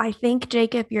exist. I think,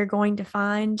 Jacob, you're going to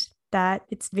find that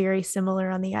it's very similar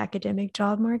on the academic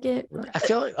job market. I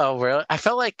feel like, oh, really? I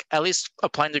felt like at least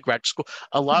applying to graduate school,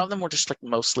 a lot of them were just like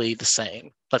mostly the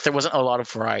same. Like there wasn't a lot of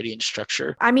variety and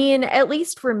structure. I mean, at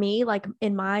least for me, like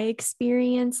in my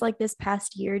experience, like this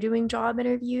past year doing job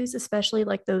interviews, especially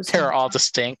like those. They're all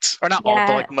distinct, or not all,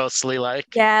 but like mostly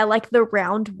like. Yeah, like the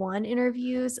round one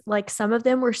interviews, like some of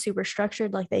them were super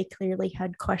structured. Like they clearly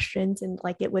had questions and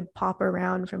like it would pop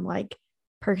around from like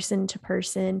person to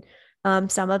person.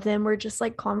 Some of them were just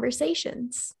like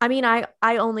conversations. I mean, I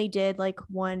only did like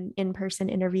one in-person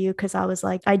interview because I was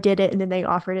like, I did it and then they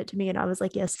offered it to me and I was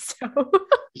like, yes. So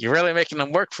You're really making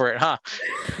them work for it, huh?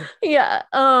 yeah.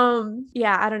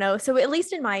 Yeah, I don't know. So at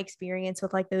least in my experience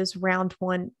with like those round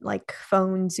one like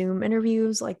phone Zoom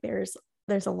interviews, like there's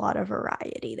a lot of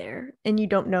variety there, and you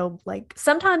don't know, like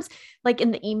sometimes like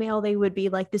in the email they would be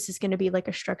like, this is going to be like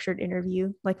a structured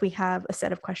interview, like we have a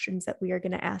set of questions that we are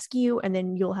going to ask you and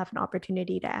then you'll have an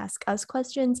opportunity to ask us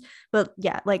questions. But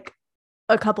yeah, like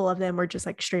a couple of them were just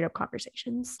like straight up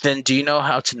conversations. Then do you know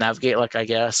how to navigate, like, I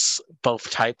guess, both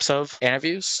types of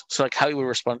interviews? So, like, how you would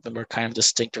respond to them are kind of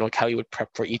distinct, or like how you would prep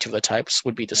for each of the types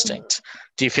would be distinct.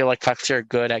 Do you feel like faculty are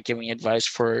good at giving advice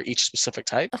for each specific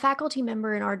type? A faculty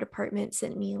member in our department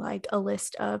sent me like a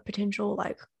list of potential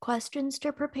like questions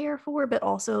to prepare for, but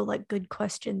also like good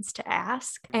questions to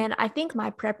ask. And I think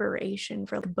my preparation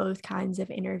for like, both kinds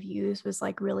of interviews was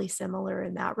like really similar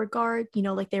in that regard. You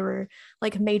know, like there were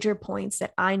like major points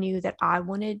that I knew that I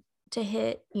wanted to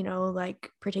hit, you know,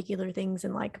 like particular things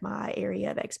in like my area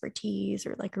of expertise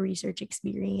or like research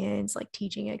experience, like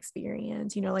teaching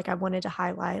experience, you know, like I wanted to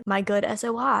highlight my good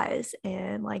SOIs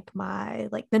and like my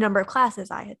like the number of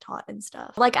classes I had taught and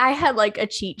stuff. Like I had like a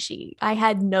cheat sheet. I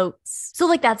had notes. So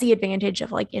like that's the advantage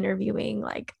of like interviewing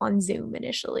like on Zoom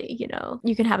initially, you know.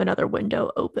 You can have another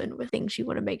window open with things you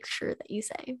want to make sure that you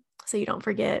say, so you don't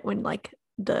forget when like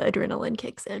the adrenaline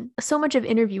kicks in. So much of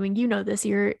interviewing, you know this,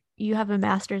 you have a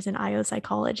master's in IO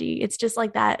psychology. It's just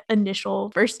like that initial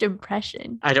first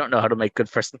impression. I don't know how to make good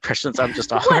first impressions. I'm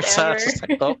just honest.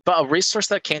 But a resource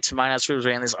that came to mind as we were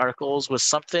reading these articles was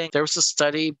something. There was a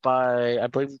study by, I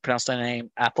believe we pronounced the name,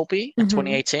 Appleby in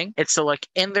 2018. And so like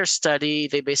in their study,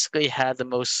 they basically had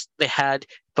they had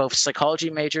both psychology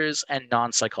majors and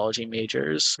non-psychology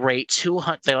majors rate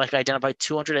 200. They like identified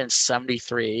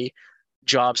 273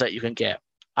 jobs that you can get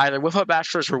either with a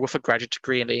bachelor's or with a graduate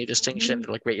degree, and any distinction,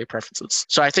 like rate your preferences.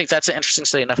 So I think that's an interesting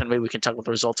study enough, and maybe we can talk about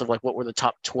the results of like what were the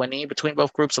top 20 between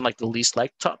both groups and like the least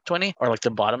like top 20, or like the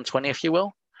bottom 20, if you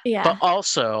will. Yeah. But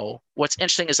also what's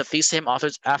interesting is that these same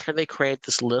authors, after they created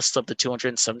this list of the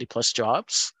 270 plus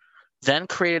jobs, then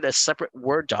created a separate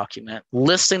Word document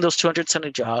listing those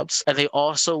 270 jobs. And they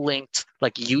also linked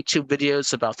like YouTube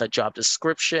videos about that job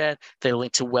description. They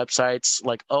linked to websites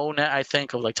like ONET, I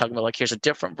think, of like talking about like, here's a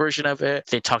different version of it.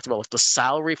 They talked about like the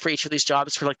salary for each of these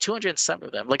jobs for like 207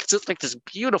 of them. Like, it's just like this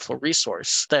beautiful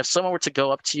resource that if someone were to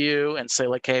go up to you and say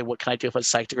like, hey, what can I do with a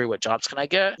psych degree? What jobs can I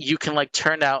get? You can like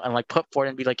turn out and like put forward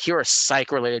and be like, here are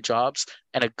psych related jobs.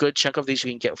 And a good chunk of these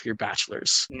you can get with your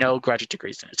bachelor's, no graduate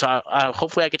degrees in it. So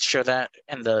hopefully I could share that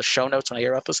in the show notes when I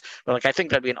hear about this. But like, I think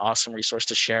that'd be an awesome resource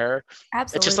to share.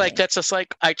 Absolutely. It's just like, that's just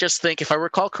like, I just think if I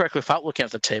recall correctly, without looking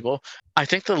at the table, I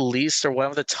think the least or one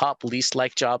of the top least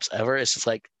like jobs ever is just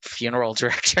like funeral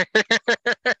director.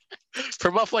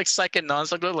 For both like psych and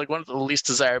non-psych, like one of the least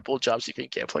desirable jobs you can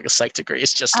get for like a psych degree.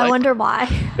 It's just like, I wonder why.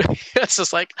 It's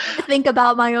just like, I think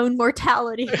about my own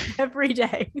mortality every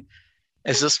day.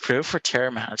 Is this proof for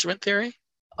terror management theory?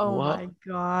 Oh my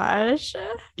gosh.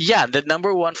 Yeah, the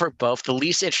number one for both, the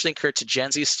least interesting career to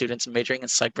Gen Z students majoring in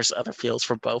psych versus other fields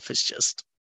for both is just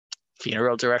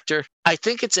funeral director. I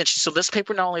think it's interesting. So this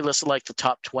paper not only listed like the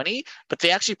top 20, but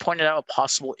they actually pointed out a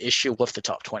possible issue with the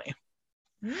top 20.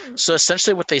 So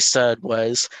essentially what they said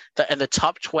was that in the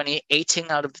top 20, 18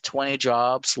 out of the 20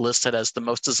 jobs listed as the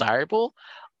most desirable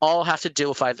all have to do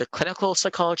with either clinical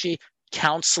psychology,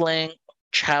 counseling,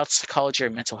 child psychology or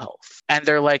mental health. And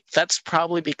they're like, that's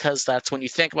probably because that's when you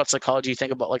think about psychology, you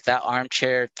think about like that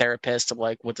armchair therapist of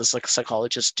like, what does like a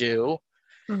psychologist do?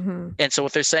 Mm-hmm. And so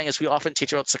what they're saying is we often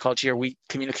teach about psychology, or we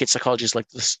communicate psychology as like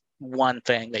this one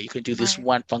thing that you can do, this Right.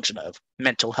 one function of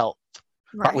mental health,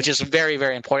 which Right. is very,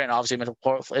 very important. Obviously, mental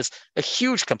health is a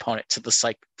huge component to the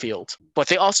psych field. But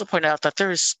they also point out that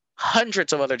there's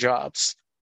hundreds of other jobs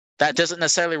that doesn't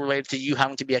necessarily relate to you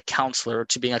having to be a counselor or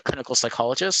to being a clinical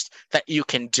psychologist that you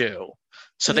can do.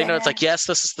 So they know it's Yeah. like, yes,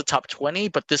 this is the top 20,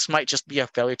 but this might just be a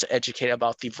failure to educate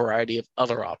about the variety of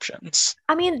other options.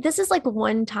 I mean, this is like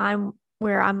one time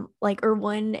where I'm like, or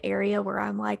one area where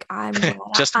I'm like, I'm glad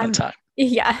Just one time.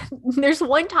 yeah, there's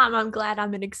one time I'm glad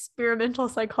I'm an experimental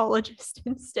psychologist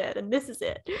instead. And this is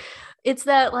it. It's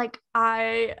that like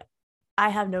I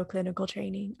have no clinical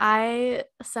training. I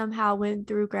somehow went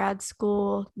through grad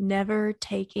school never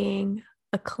taking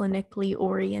a clinically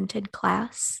oriented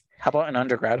class, How about an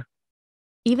undergrad?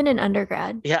 even in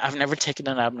undergrad. Yeah, I've never taken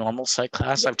an abnormal psych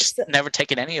class. I've just So, never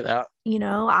taken any of that.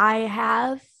 I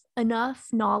have enough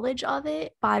knowledge of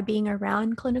it by being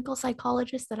around clinical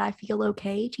psychologists that I feel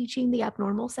okay teaching the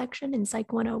abnormal section in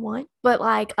Psych 101. But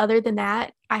like other than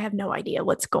that, I have no idea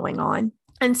what's going on.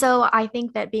 And so I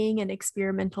think that being an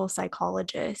experimental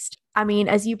psychologist, I mean,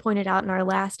 as you pointed out in our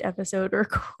last episode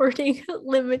recording,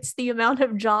 limits the amount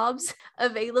of jobs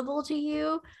available to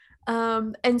you.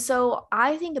 And so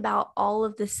I think about all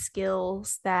of the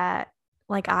skills that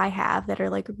like I have that are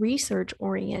like research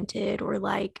oriented or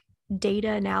like data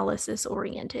analysis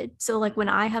oriented. So like when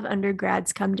I have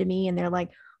undergrads come to me and they're like,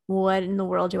 what in the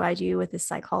world do I do with this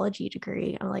psychology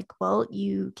degree? I'm like, well,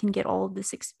 you can get all of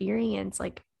this experience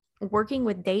like working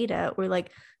with data or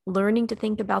like learning to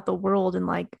think about the world in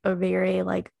like a very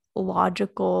like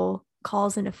logical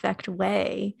cause and effect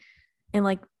way. And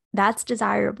like that's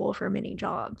desirable for many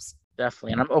jobs.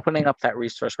 Definitely. And I'm opening up that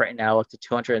resource right now, like the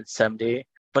 270.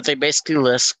 But they basically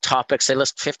list topics. They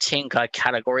list 15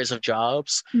 categories of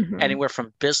jobs, Mm-hmm. anywhere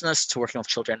from business to working with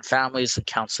children and families and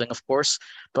counseling, of course,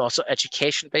 but also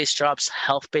education-based jobs,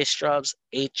 health-based jobs,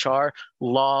 HR,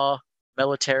 law,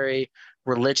 military,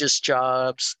 religious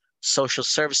jobs, social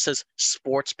services,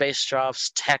 sports-based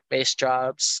jobs, tech-based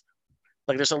jobs.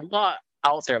 Like there's a lot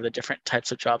out there of the different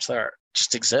types of jobs that are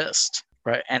just exist,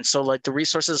 right? And so like the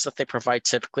resources that they provide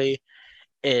typically,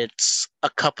 it's a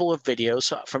couple of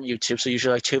videos from YouTube, so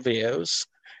usually like two videos.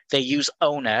 They use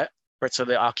ONET, right? So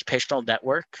the occupational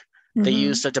network. They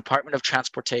use Mm-hmm. the Department of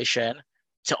Transportation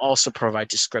to also provide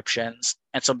descriptions.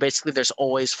 And so basically there's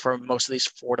always for most of these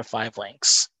 4 to 5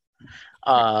 links.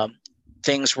 Um,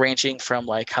 things ranging from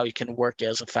like how you can work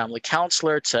as a family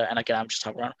counselor to, and again, I'm just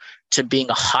talking around, to being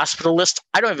a hospitalist.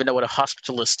 I don't even know what a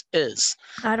hospitalist is.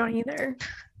 I don't either.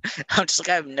 I'm just like,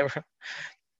 I've never,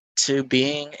 to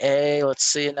being a, let's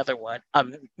see, another one, a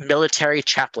military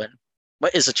chaplain.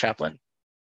 What is a chaplain?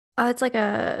 It's like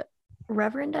a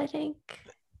reverend, I think.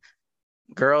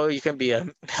 Girl, you can be a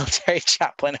military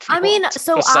chaplain if you I mean, want.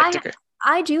 so A psych degree.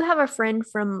 I do have a friend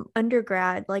from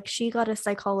undergrad. Like she got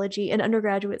an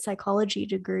undergraduate psychology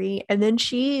degree, and then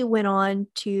she went on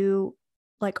to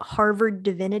like Harvard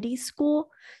Divinity School.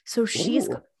 So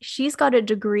Ooh, she's got a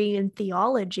degree in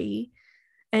theology,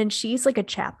 and she's like a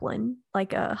chaplain,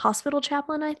 like a hospital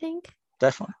chaplain, I think.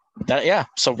 definitely. That, yeah.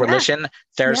 So Yeah, religion,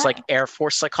 there's yeah, like Air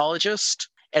Force psychologist.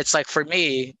 It's like for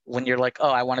me, when you're like,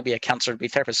 oh, I want to be a counselor, to be a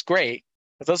therapist, great.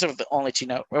 But those are the only two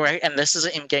know, right? And this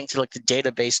isn't even getting to like the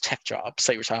database tech jobs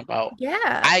that you were talking about.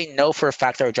 yeah. I know for a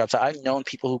fact there are jobs that I've known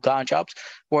people who got on jobs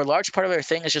where a large part of their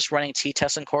thing is just running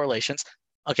t-tests and correlations.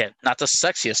 Okay, not the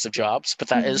sexiest of jobs, but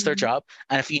that is their Mhm. job.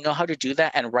 And if you know how to do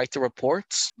that and write the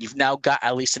reports, you've now got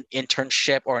at least an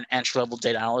internship or an entry-level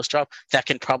data analyst job that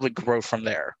can probably grow from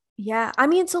there. Yeah, I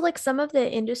mean, so like some of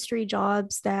the industry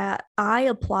jobs that I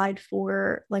applied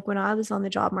for, like when I was on the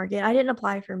job market, I didn't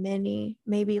apply for many,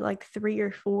 maybe like three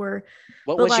or four,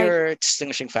 What but was like, your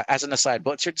distinguishing factor? As an aside,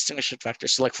 what's your distinguishing factor?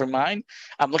 So, like for mine,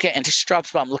 I'm looking at industry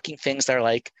jobs, but I'm looking things that are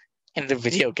like in the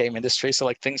video game industry. So,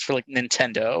 like things for like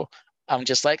Nintendo. I'm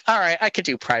just like, all right, I could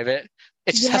do private.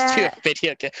 It just has to be a yeah,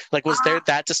 video game. Like, was there uh,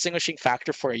 that distinguishing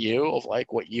factor for you of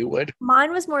like what you would?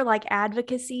 mine was more like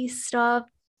advocacy stuff.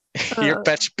 You're Uh,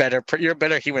 much better. You're a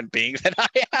better human being than I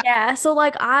am. yeah, so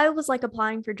like I was like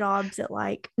applying for jobs at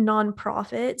like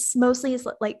nonprofits, mostly it's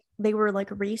like they were like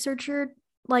researcher,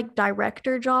 like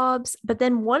director jobs. But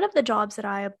then one of the jobs that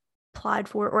I applied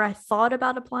for, or I thought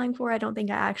about applying for, I don't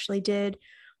think I actually did,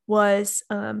 was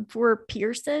for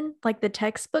Pearson, like the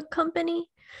textbook company.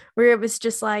 where it was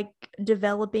just like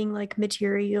developing like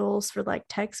materials for like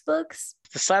textbooks.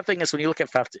 The sad thing is when you look at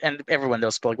and everyone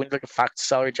knows, but like when you look at faculty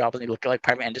salary jobs and you look at like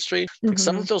private industry, like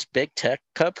some of those big tech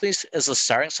companies, as a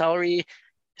starting salary,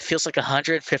 feels like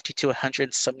 150 to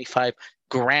 175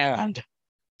 grand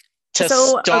to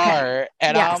start. Okay.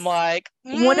 And yes. I'm like,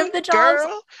 one of the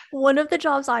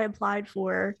jobs I applied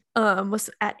for was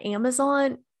at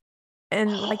Amazon. And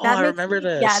like that I remember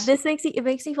this. Yeah, it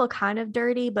makes me feel kind of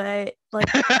dirty, but like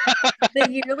the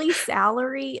yearly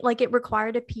salary, like it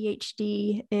required a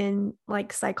PhD in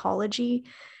like psychology,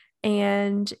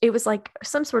 and it was like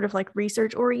some sort of like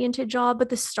research oriented job, but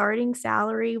the starting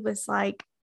salary was like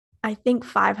I think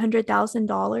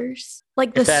 $500,000.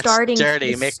 Like the starting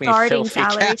salary.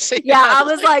 Cassie. Yeah, I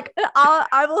was like,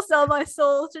 I will sell my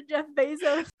soul to Jeff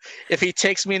Bezos. If he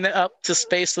takes me up to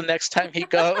space the next time he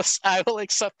goes, I will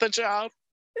accept the job.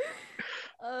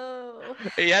 Oh.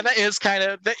 Yeah, that is kind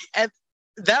of, and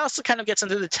that also kind of gets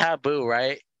into the taboo,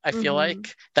 right? I feel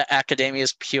like that academia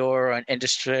is pure and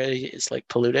industry is like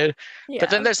polluted. Yeah. But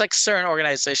then there's like certain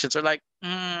organizations are like,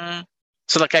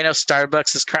 So like I know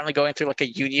Starbucks is currently going through like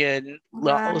a union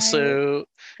lawsuit.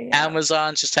 Yeah.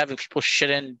 Amazon's just having people shit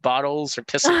in bottles or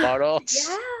piss in bottles.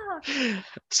 Yeah.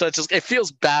 So it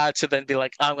feels bad to then be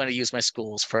like, I'm going to use my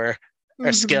schools for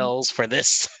or skills for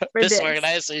this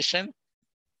organization.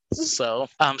 So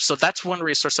that's one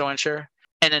resource I want to share.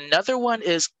 And another one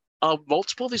is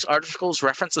multiple of these articles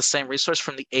reference the same resource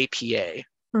from the APA.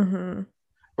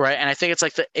 Right. And I think it's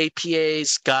like the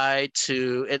APA's guide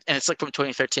to it, and it's like from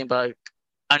 2013, but like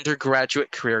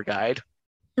undergraduate career guide,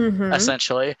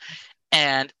 essentially.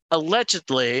 And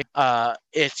allegedly,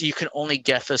 if you can only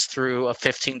get this through a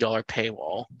 $15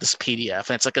 paywall, this PDF,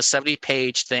 and it's like a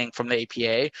 70-page thing from the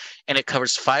APA, and it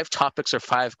covers 5 topics or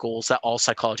 5 goals that all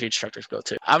psychology instructors go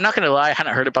to. I'm not going to lie, I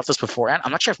hadn't heard about this beforehand.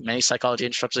 I'm not sure if many psychology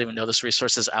instructors even know this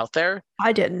resource is out there.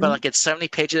 I didn't. But like it's 70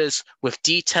 pages with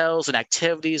details and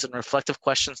activities and reflective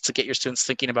questions to get your students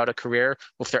thinking about a career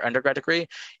with their undergrad degree.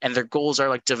 And their goals are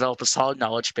like develop a solid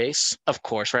knowledge base, of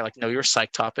course, right? Like know your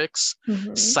psych topics,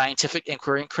 scientific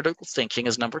inquiry and critical thinking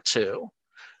is number 2.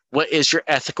 What is your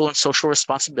ethical and social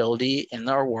responsibility in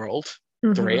our world?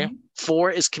 3.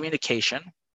 4 is communication.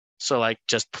 So like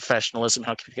just professionalism,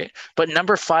 how to communicate. But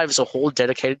number 5 is a whole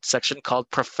dedicated section called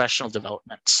professional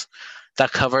development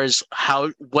that covers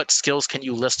what skills can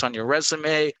you list on your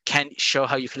resume, can show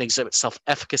how you can exhibit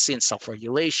self-efficacy and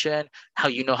self-regulation, how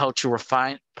you know how to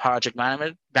refine project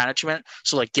management.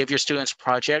 So like give your students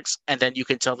projects, and then you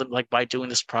can tell them like by doing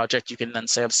this project, you can then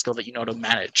say a skill that you know to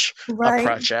manage a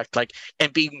project, like,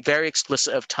 and being very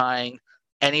explicit of tying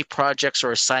any projects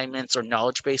or assignments or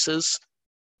knowledge bases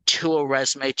to a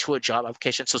resume, to a job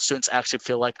application. So students actually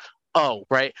feel like, oh,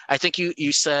 right. I think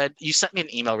you sent me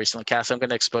an email recently, Cass. I'm going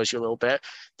to expose you a little bit,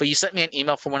 but you sent me an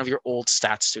email from one of your old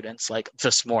stats students, like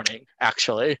this morning,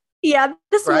 actually. Yeah,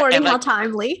 this morning, how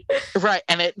timely. Right.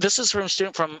 And this is from a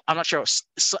student from, I'm not sure,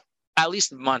 at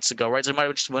least months ago, right? So it might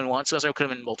have just been one semester, it could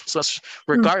have been multiple semesters.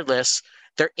 Regardless,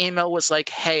 their email was like,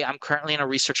 hey, I'm currently in a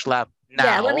research lab now.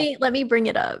 Yeah, let me bring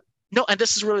it up. No, and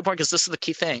this is really important because this is the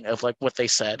key thing of like what they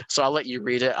said. So I'll let you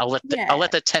read it. I'll let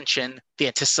the tension, the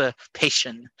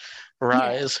anticipation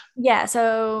rise. Yeah.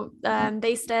 So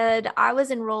they said, I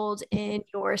was enrolled in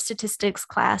your statistics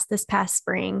class this past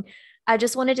spring. I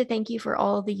just wanted to thank you for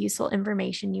all of the useful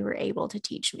information you were able to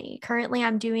teach me. Currently,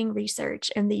 I'm doing research,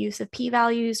 and the use of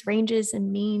p-values, ranges,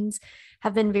 and means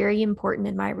have been very important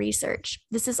in my research.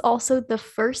 This is also the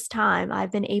first time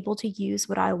I've been able to use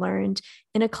what I learned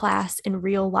in a class in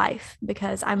real life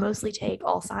because I mostly take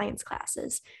all science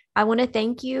classes. I want to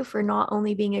thank you for not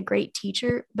only being a great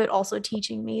teacher, but also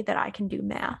teaching me that I can do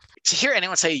math. To hear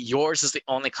anyone say yours is the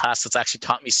only class that's actually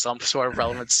taught me some sort of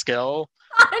relevant skill.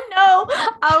 I know.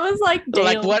 I was like,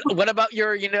 damn. Like what about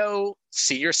your,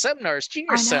 senior seminars,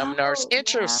 junior seminars,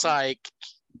 intro psych,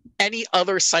 any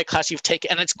other psych class you've taken?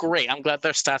 And it's great. I'm glad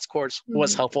their stats course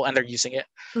was helpful and they're using it.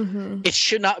 It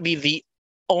should not be the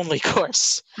only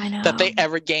course that they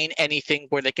ever gain anything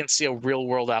where they can see a real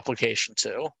world application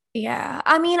to. Yeah.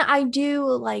 I mean, I do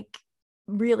like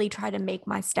really try to make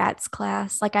my stats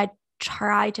class. Like I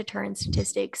try to turn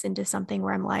statistics into something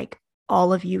where I'm like,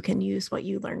 all of you can use what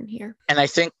you learn here. And I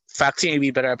think faculty need to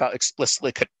be better about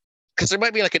explicitly, because there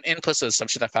might be like an implicit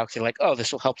assumption that faculty are like, oh,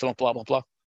 this will help them, blah, blah, blah.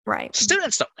 Right.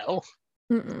 Students don't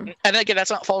know. And again,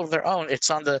 that's not fault of their own. It's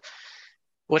on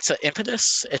what's the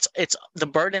impetus? It's the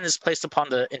burden is placed upon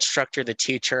the instructor, the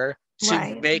teacher,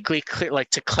 to make clear, like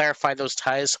to clarify those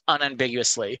ties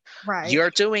unambiguously. Right.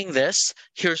 You're doing this.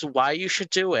 Here's why you should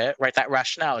do it. Right. That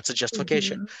rationale. It's a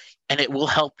justification, and it will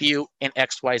help you in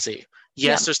X, Y, Z.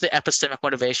 Yes, there's the epistemic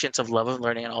motivations of love of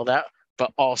learning and all that,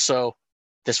 but also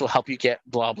this will help you get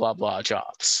blah, blah, blah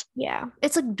jobs. Yeah.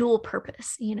 It's like dual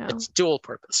purpose, It's dual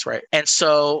purpose, right? And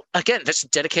so again, that's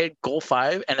dedicated goal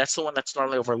 5, and that's the one that's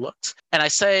normally overlooked. And I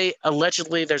say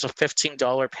allegedly there's a $15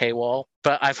 paywall,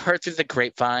 but I've heard through the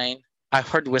grapevine, I've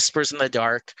heard whispers in the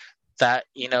dark that,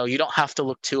 you don't have to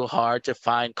look too hard to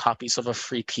find copies of a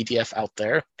free PDF out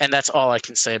there. And that's all I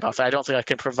can say about that. I don't think I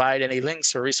can provide any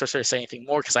links or resources or say anything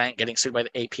more because I ain't getting sued by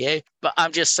the APA. But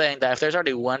I'm just saying that if there's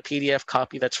already one PDF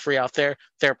copy that's free out there,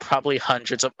 there are probably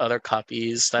hundreds of other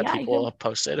copies that people have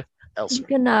posted elsewhere.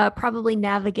 You can probably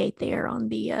navigate there on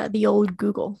the old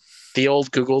Google. The old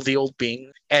Google, the old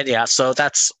Bing. And yeah, so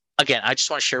that's, again, I just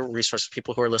want to share resources with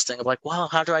people who are listening of like, well,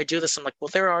 how do I do this? I'm like,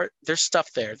 well, there's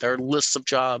stuff there. There are lists of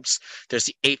jobs. There's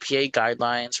the APA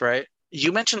guidelines, right?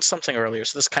 You mentioned something earlier,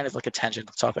 so this is kind of like a tangent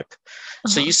topic.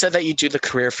 So you said that you do the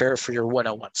career fair for your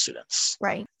 101 students.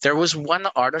 Right. There was one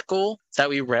article that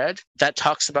we read that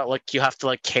talks about like you have to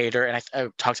like cater, and I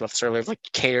talked about this earlier, like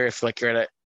cater if like you're at a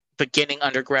beginning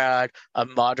undergrad, a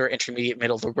moderate, intermediate,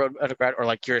 middle of the road undergrad, or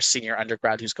like you're a senior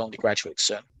undergrad who's going to graduate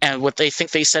soon. And what they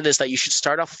said is that you should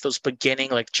start off with those beginning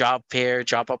like job fair,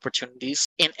 job opportunities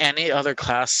in any other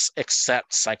class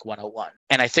except Psych 101.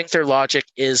 And I think their logic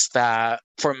is that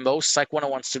for most Psych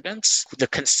 101 students, the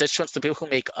constituents, the people who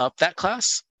make up that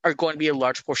class, are going to be a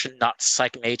large portion not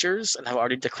psych majors and have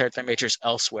already declared their majors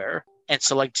elsewhere. And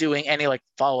so like doing any like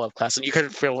follow-up class, and you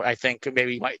could feel, I think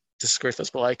maybe you might disagree with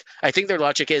this, but like I think their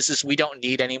logic is we don't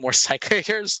need any more psych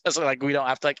majors. So like we don't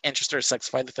have to like interest or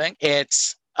sexify the thing.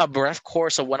 It's a breadth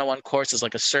course, a 101 course is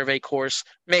like a survey course.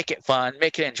 Make it fun,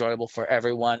 make it enjoyable for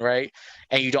everyone, right?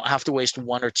 And you don't have to waste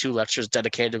 1 or 2 lectures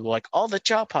dedicated to like all the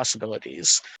job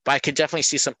possibilities. But I could definitely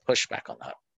see some pushback on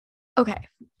that. Okay.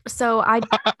 So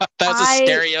That's a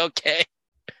stereo, okay?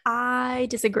 I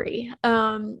disagree.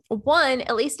 One,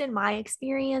 at least in my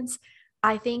experience,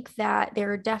 I think that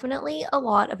there are definitely a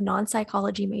lot of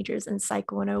non-psychology majors in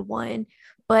Psych 101,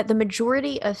 but the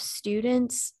majority of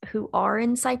students who are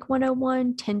in Psych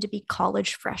 101 tend to be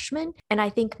college freshmen. And I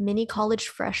think many college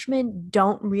freshmen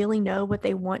don't really know what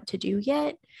they want to do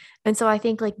yet. And so I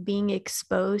think like being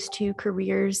exposed to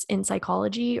careers in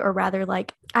psychology, or rather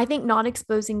like, I think not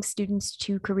exposing students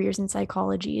to careers in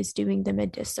psychology is doing them a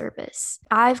disservice.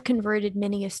 I've converted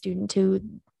many a student to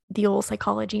the old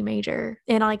psychology major,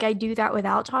 and like I do that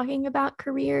without talking about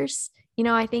careers.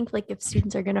 I think like if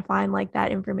students are going to find like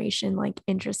that information like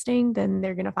interesting, then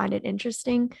they're going to find it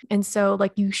interesting. And so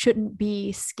like you shouldn't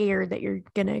be scared that you're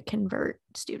going to convert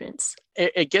students.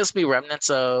 It gives me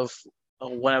remnants of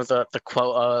one of the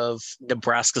quote of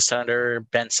Nebraska Senator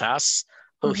Ben Sasse,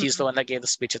 who he's the one that gave the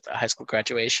speech at the high school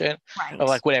graduation. Right. Of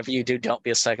like, whatever you do, don't be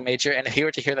a psych major. And if he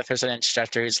were to hear that there's an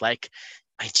instructor who's like,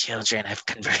 my children have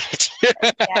converted.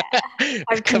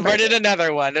 I've converted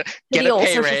another one. Get a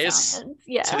pay raise.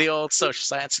 Yeah. To the old social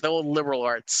science, the old liberal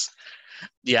arts.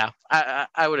 Yeah,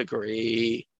 I would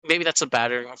agree. Maybe that's a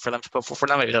bad argument for them to put forward.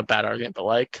 Not maybe a bad argument, but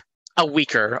like a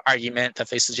weaker argument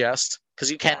that they suggest. Because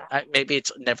you can't, maybe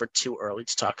it's never too early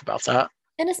to talk about that.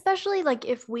 And especially like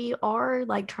if we are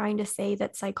like trying to say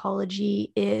that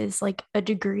psychology is like a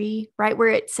degree, right? Where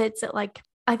it sits at like,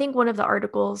 I think one of the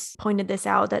articles pointed this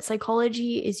out, that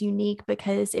psychology is unique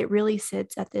because it really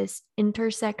sits at this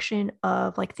intersection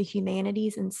of like the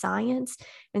humanities and science.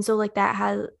 And so like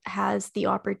that has the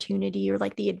opportunity or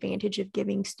like the advantage of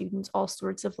giving students all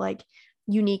sorts of like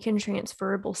unique and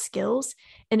transferable skills.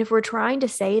 And if we're trying to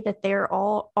say that there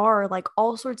are like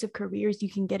all sorts of careers you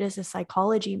can get as a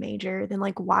psychology major, then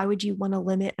like why would you want to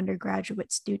limit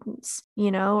undergraduate students,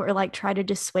 or like try to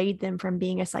dissuade them from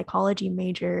being a psychology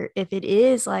major if it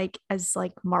is like as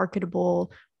like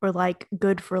marketable or like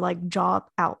good for like job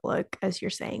outlook as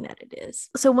you're saying that it is.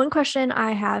 So one question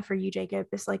I have for you, Jacob,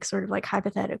 is like sort of like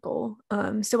hypothetical.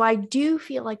 So I do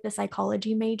feel like the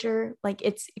psychology major, like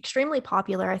it's extremely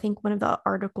popular. I think one of the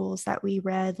articles that we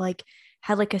read like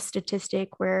had like a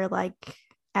statistic where like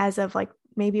as of like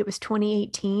maybe it was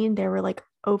 2018, there were like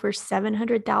over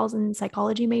 700,000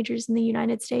 psychology majors in the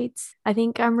United States. I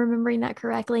think I'm remembering that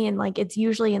correctly. And like it's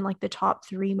usually in like the top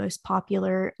 3 most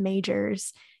popular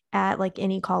majors at like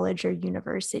any college or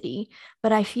university.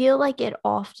 But I feel like it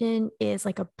often is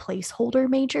like a placeholder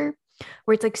major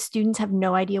where it's like students have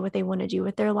no idea what they want to do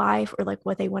with their life or like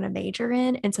what they want to major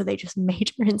in. And so they just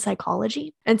major in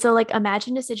psychology. And so like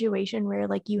imagine a situation where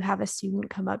like you have a student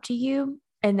come up to you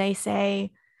and they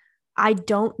say, I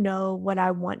don't know what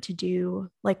I want to do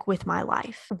like with my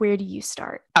life. Where do you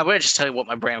start? I would just tell you what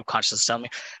my brain of consciousness is telling me.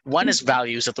 One is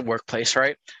values at the workplace,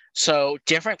 right? So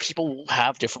different people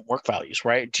have different work values,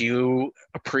 right? Do you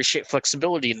appreciate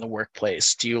flexibility in the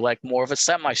workplace? Do you like more of a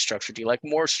semi-structure? Do you like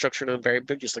more structure to the very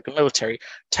big, just like a military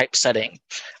type setting?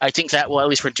 I think that will at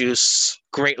least reduce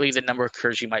greatly the number of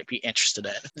careers you might be interested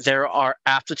in. There are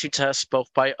aptitude tests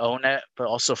both by ONET but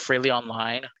also freely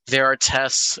online. There are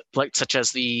tests like such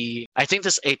as I think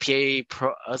this the APA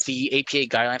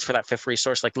guidelines for that fifth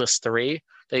resource, like list 3,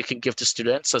 that you can give to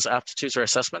students as aptitudes or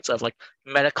assessments of like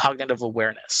metacognitive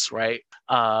awareness, right?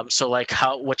 So like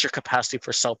what's your capacity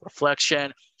for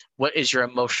self-reflection? What is your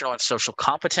emotional and social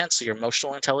competence, so your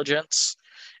emotional intelligence,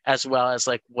 as well as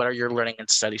like what are your learning and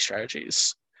study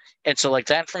strategies? And so like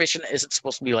that information isn't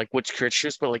supposed to be like which career to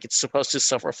choose, but like it's supposed to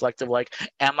self-reflective, like,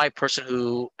 am I a person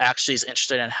who actually is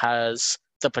interested and has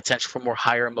the potential for more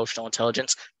higher emotional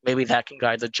intelligence? Maybe that can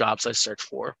guide the jobs I search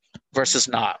for versus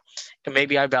not. And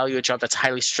maybe I value a job that's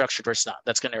highly structured versus not.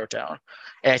 That's going to narrow down.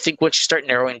 And I think once you start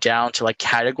narrowing down to like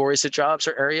categories of jobs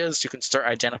or areas, you can start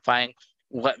identifying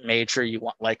what major you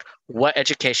want, like what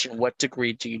education, what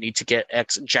degree do you need to get,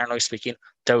 generally speaking,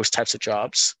 those types of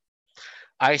jobs.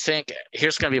 I think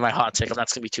here's going to be my hot take. I'm not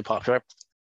going to be too popular.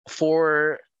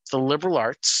 For the liberal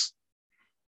arts,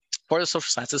 for the social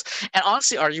sciences, and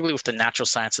honestly, arguably with the natural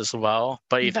sciences as well,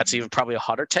 but that's even probably a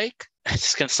hotter take.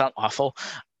 It's going to sound awful.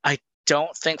 I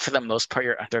don't think for the most part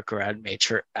your undergrad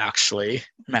major actually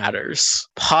matters.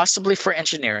 Possibly for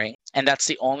engineering, and that's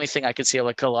the only thing I can see.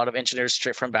 Like a lot of engineers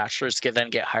straight from bachelors then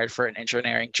get hired for an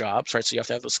engineering jobs, right? So you have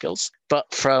to have those skills.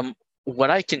 But from what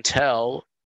I can tell,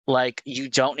 like you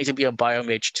don't need to be a bio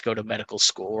major to go to medical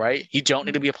school, right? You don't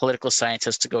need to be a political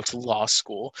scientist to go to law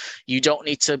school. You don't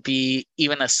need to be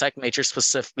even a psych major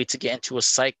specifically to get into a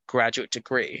psych graduate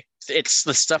degree. It's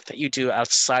the stuff that you do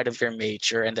outside of your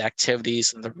major and the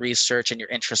activities and the research and your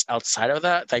interests outside of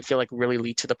that I feel like really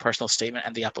lead to the personal statement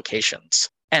and the applications.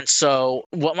 And so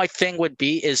what my thing would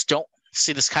be is don't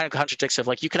see this kind of contradicts of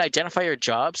like you can identify your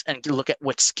jobs and look at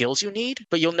what skills you need,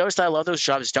 but you'll notice that a lot of those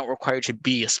jobs don't require you to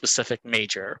be a specific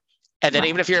major. And then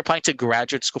even if you're applying to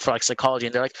graduate school for like psychology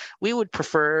and they're like, we would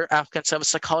prefer applicants to have a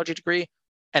psychology degree,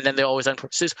 and then they always end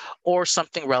purposes or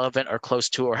something relevant or close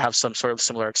to or have some sort of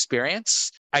similar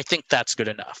experience, I think that's good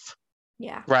enough.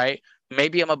 Yeah. Right?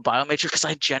 Maybe I'm a bio major because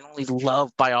I genuinely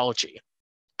love biology,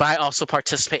 but I also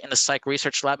participate in the psych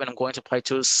research lab and I'm going to apply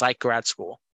to a psych grad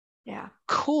school. Yeah.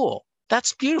 Cool.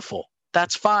 That's beautiful.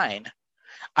 That's fine.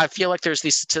 I feel like there's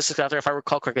these statistics out there, if I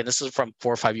recall correctly, this is from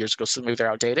 4 or 5 years ago, so maybe they're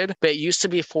outdated, but it used to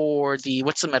be for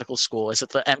what's the medical school? Is it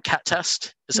the MCAT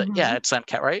test? Yeah, it's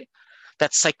MCAT, right?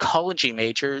 That psychology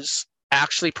majors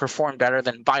actually perform better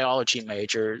than biology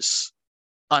majors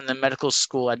on the medical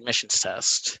school admissions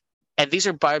test. And these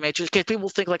are bio majors. Okay, people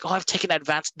think like, oh, I've taken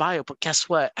advanced bio, but guess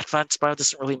what? Advanced bio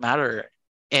doesn't really matter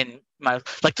in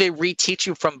like they reteach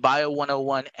you from bio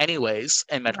 101 anyways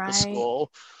in medical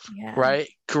school. Yeah. Right?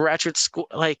 Graduate school,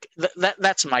 like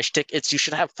that's my shtick. It's you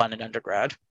should have fun in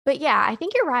undergrad. But yeah, I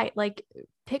think you're right. Like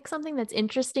pick something that's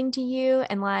interesting to you.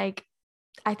 And like,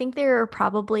 I think there are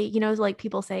probably, like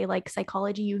people say like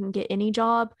psychology, you can get any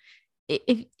job.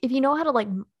 If you know how to like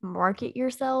market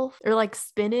yourself or like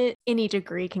spin it, any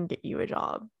degree can get you a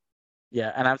job.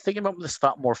 Yeah, and I'm thinking about this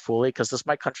thought more fully because this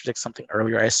might contradict something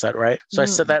earlier I said, right? So I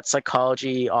said that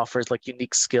psychology offers like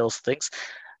unique skills, things.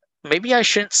 Maybe I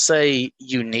shouldn't say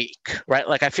unique, right?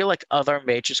 Like I feel like other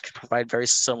majors could provide very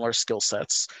similar skill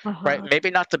sets, right? Maybe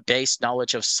not the base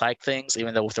knowledge of psych things,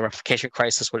 even though with the replication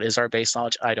crisis, what is our base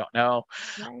knowledge? I don't know.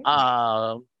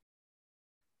 Right.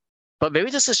 But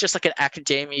maybe this is just like an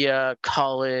academia,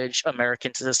 college,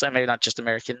 American system, maybe not just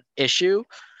American issue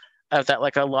of that.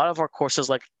 Like a lot of our courses,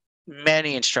 like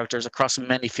many instructors across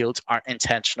many fields aren't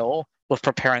intentional with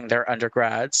preparing their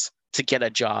undergrads to get a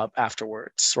job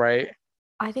afterwards, right?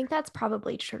 I think that's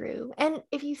probably true. And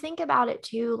if you think about it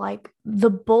too, like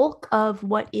the bulk of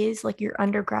what is like your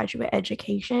undergraduate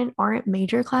education aren't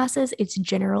major classes, it's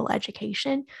general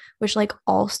education, which like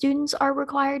all students are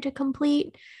required to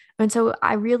complete. And so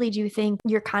I really do think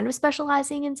you're kind of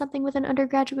specializing in something with an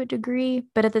undergraduate degree,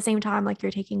 but at the same time, like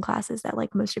you're taking classes that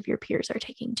like most of your peers are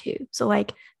taking too. So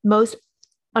like most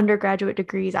undergraduate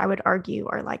degrees, I would argue,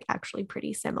 are like actually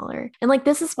pretty similar. And like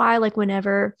this is why like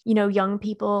whenever, young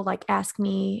people like ask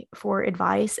me for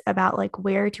advice about like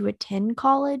where to attend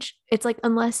college, it's like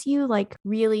unless you like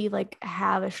really like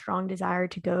have a strong desire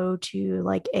to go to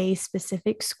like a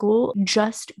specific school,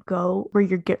 just go where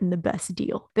you're getting the best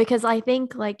deal. Because I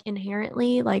think like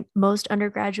inherently like most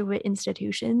undergraduate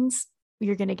institutions,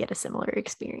 you're going to get a similar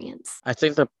experience. I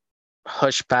think the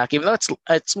pushback, even though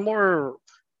it's more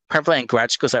prevalent in grad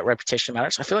schools that reputation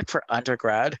matters. I feel like for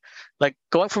undergrad, like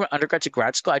going from undergrad to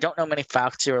grad school, I don't know many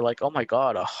faculty who are like, oh my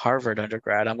God, a Harvard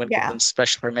undergrad, I'm going to give Yeah. them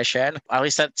special permission. At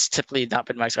least that's typically not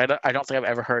been my experience. I don't think I've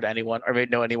ever heard anyone or maybe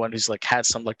know anyone who's like had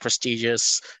some like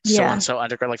prestigious Yeah. so-and-so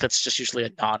undergrad. Like that's just usually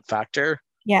a non-factor.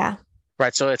 Yeah.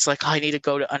 Right. So it's like, oh, I need to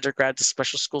go to undergrad to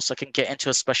special school so I can get into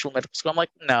a special medical school. I'm like,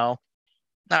 no,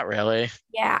 not really.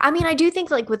 Yeah. I mean, I do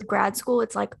think like with grad school,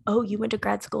 it's like, oh, you went to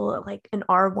grad school at like an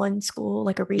R1 school,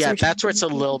 like a Yeah, research that's where it's a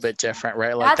little institute. bit different,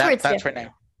 right? Like That's where it's that's where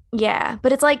different. Yeah.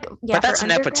 But it's like, yeah, but for that's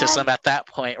undergrad, nepotism at that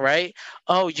point, right?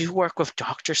 Oh, you work with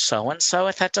Dr. So and so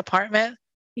at that department?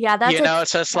 yeah, You know,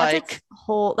 it's just like,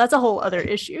 that's a whole other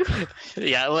issue.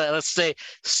 yeah, let's say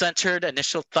centered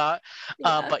initial thought.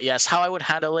 Yeah. But yes, how I would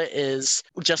handle it is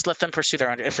just let them pursue their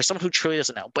own. If for someone who truly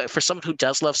doesn't know, but for someone who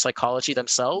does love psychology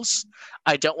themselves,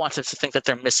 I don't want them to think that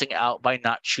they're missing out by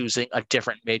not choosing a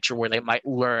different major where they might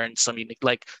learn some unique,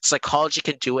 like psychology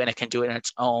can do it and it can do it in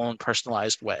its own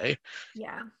personalized way.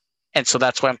 Yeah. And so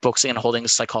that's why I'm focusing on holding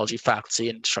psychology faculty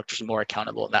and instructors more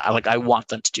accountable. And that I want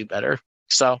them to do better.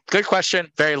 So good question.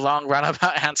 Very long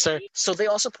roundabout answer. So they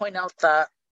also point out that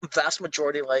vast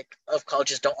majority of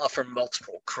colleges don't offer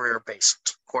multiple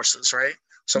career-based courses, right?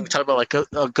 So we talk about like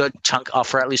a good chunk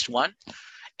offer at least one.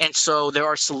 And so there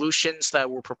are solutions that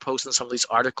were proposed in some of these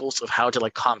articles of how to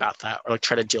like combat that or like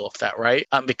try to deal with that, right?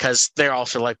 Because they're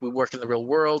also like, we work in the real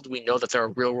world. We know that there are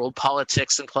real world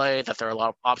politics in play, that there are a lot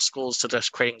of obstacles to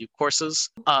just creating new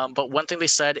courses. But one thing they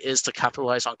said is to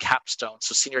capitalize on capstone,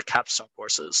 so senior capstone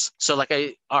courses. So like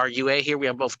our UA here, we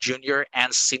have both junior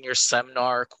and senior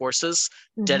seminar courses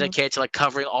dedicated to like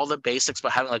covering all the basics,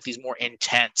 but having like these more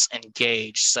intense,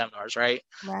 engaged seminars, right?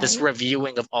 This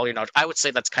reviewing of all your knowledge. I would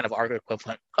say that's kind of our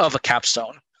equivalent of a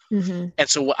capstone. And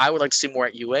so what I would like to see more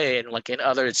at UA and like in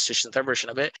other institutions, their version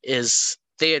of it is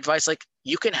they advise like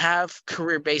you can have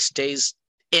career-based days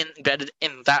embedded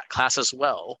in that class as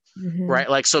well, right?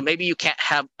 Like, so maybe you can't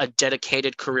have a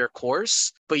dedicated career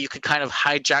course, but you could kind of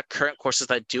hijack current courses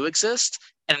that do exist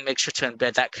and make sure to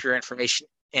embed that career information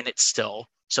in it still,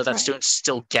 so that students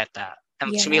still get that.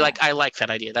 And to me, like, I like that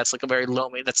idea. That's like a very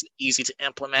that's an easy to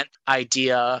implement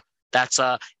idea. That's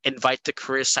invite the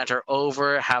career center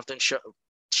over, have them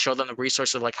show them the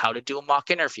resources of like how to do a mock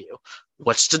interview,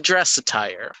 what's the dress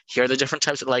attire, here are the different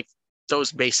types of like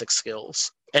those basic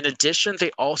skills. In addition,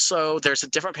 there's a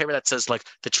different paper that says like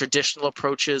the traditional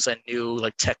approaches and new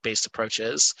like tech-based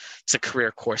approaches to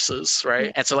career courses,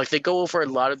 right? And so like they go over a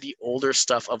lot of the older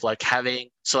stuff of like having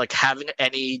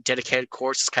any dedicated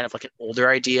course is kind of like an older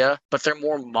idea, but their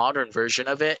more modern version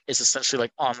of it is essentially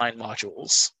like online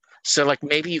modules. So like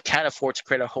maybe you can't afford to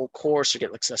create a whole course or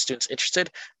get like some students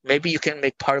interested. Maybe you can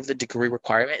make part of the degree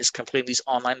requirement is completing these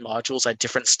online modules at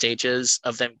different stages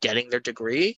of them getting their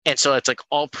degree. And so it's like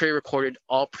all pre-recorded,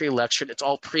 all pre-lectured, it's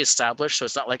all pre-established. So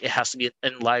it's not like it has to be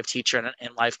in live teacher and in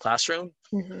live classroom,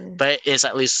 but it is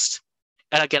at least,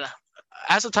 and again,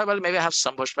 as I talk about it, maybe I have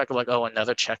some pushback of like, oh,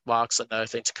 another checkbox, another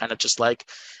thing to kind of just like,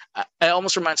 it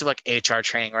almost reminds me of like HR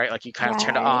training, right? Like you kind of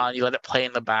turn it on, you let it play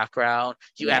in the background,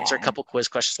 you answer a couple quiz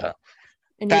questions.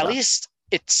 But at least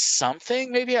it's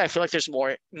something. Maybe I feel like there's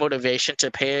more motivation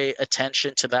to pay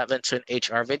attention to that than to an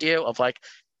HR video of like,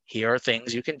 here are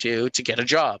things you can do to get a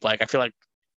job. Like I feel like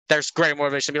there's great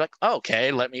motivation to be like, oh,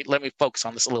 okay, let me focus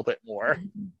on this a little bit more.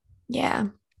 Yeah.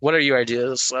 What are your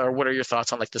ideas or what are your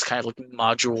thoughts on like this kind of like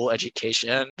module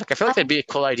education? Like I feel like that'd be a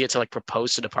cool idea to like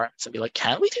propose to departments and be like,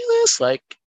 can we do this? Like,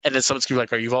 and then someone's gonna be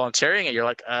like, are you volunteering? And you're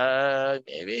like,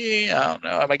 maybe, I don't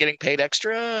know. Am I getting paid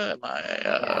extra? Am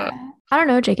I I don't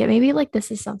know, Jacob. Maybe like this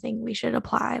is something we should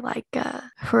apply like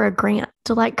for a grant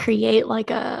to like create like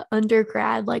a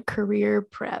undergrad like career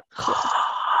prep.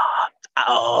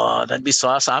 Oh, that'd be so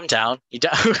awesome. I'm down. You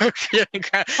down?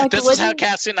 Like, this is how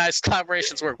Cassie and I's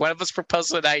collaborations work. One of us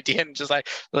proposes an idea and just like,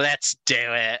 let's do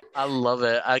it. I love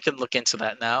it. I can look into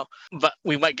that now. But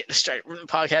we might get distracted from the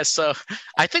podcast. So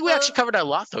I think we actually covered a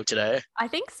lot though today. I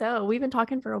think so. We've been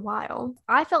talking for a while.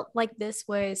 I felt like this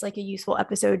was like a useful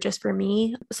episode just for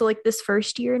me. So like this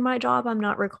first year in my job, I'm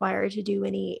not required to do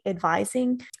any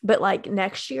advising, but like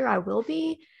next year I will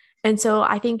be. And so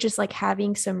I think just like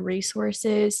having some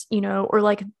resources, you know, or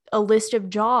like a list of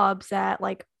jobs that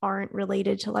like aren't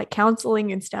related to like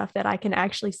counseling and stuff that I can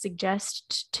actually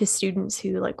suggest to students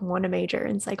who like want to major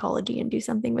in psychology and do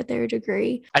something with their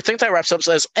degree. I think that wraps up.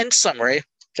 As in summary,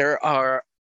 I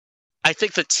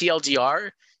think the TLDR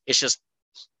is just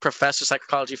professors,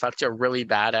 psychology faculty are really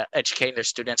bad at educating their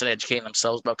students and educating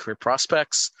themselves about career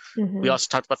prospects. We also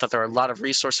talked about that there are a lot of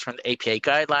resources from the APA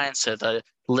guidelines to the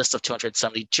list of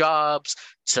 270 jobs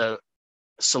to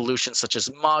solutions such as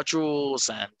modules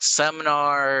and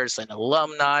seminars and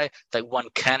alumni that one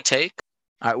can take.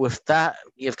 All right, with that,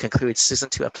 we have concluded season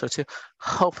 2, episode 2.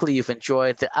 Hopefully you've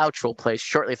enjoyed. The outro will play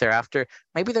shortly thereafter.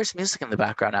 Maybe there's music in the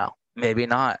background now. Maybe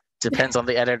not. Depends on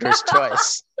the editor's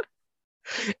choice.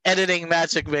 Editing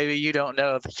magic, maybe you don't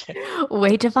know.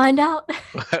 Wait to find out.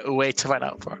 Wait to find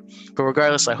out for. But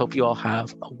regardless, I hope you all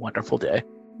have a wonderful day.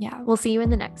 Yeah, we'll see you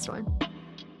in the next one.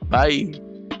 Bye.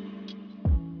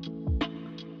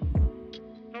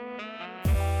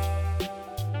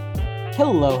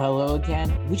 Hello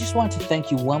again. We just want to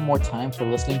thank you one more time for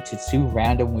listening to Two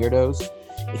Random Weirdos.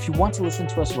 If you want to listen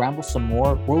to us ramble some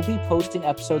more, we'll be posting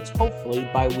episodes hopefully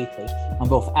bi-weekly on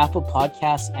both Apple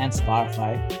Podcasts and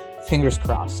Spotify. Fingers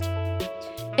crossed.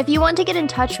 If you want to get in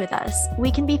touch with us,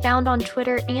 we can be found on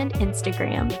Twitter and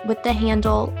Instagram with the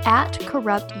handle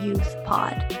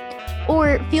 @CorruptYouthPod.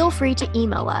 Or feel free to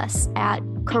email us at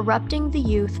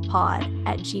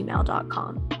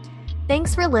corruptingtheyouthpod@gmail.com.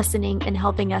 Thanks for listening and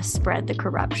helping us spread the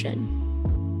corruption.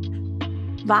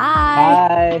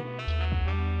 Bye. Bye.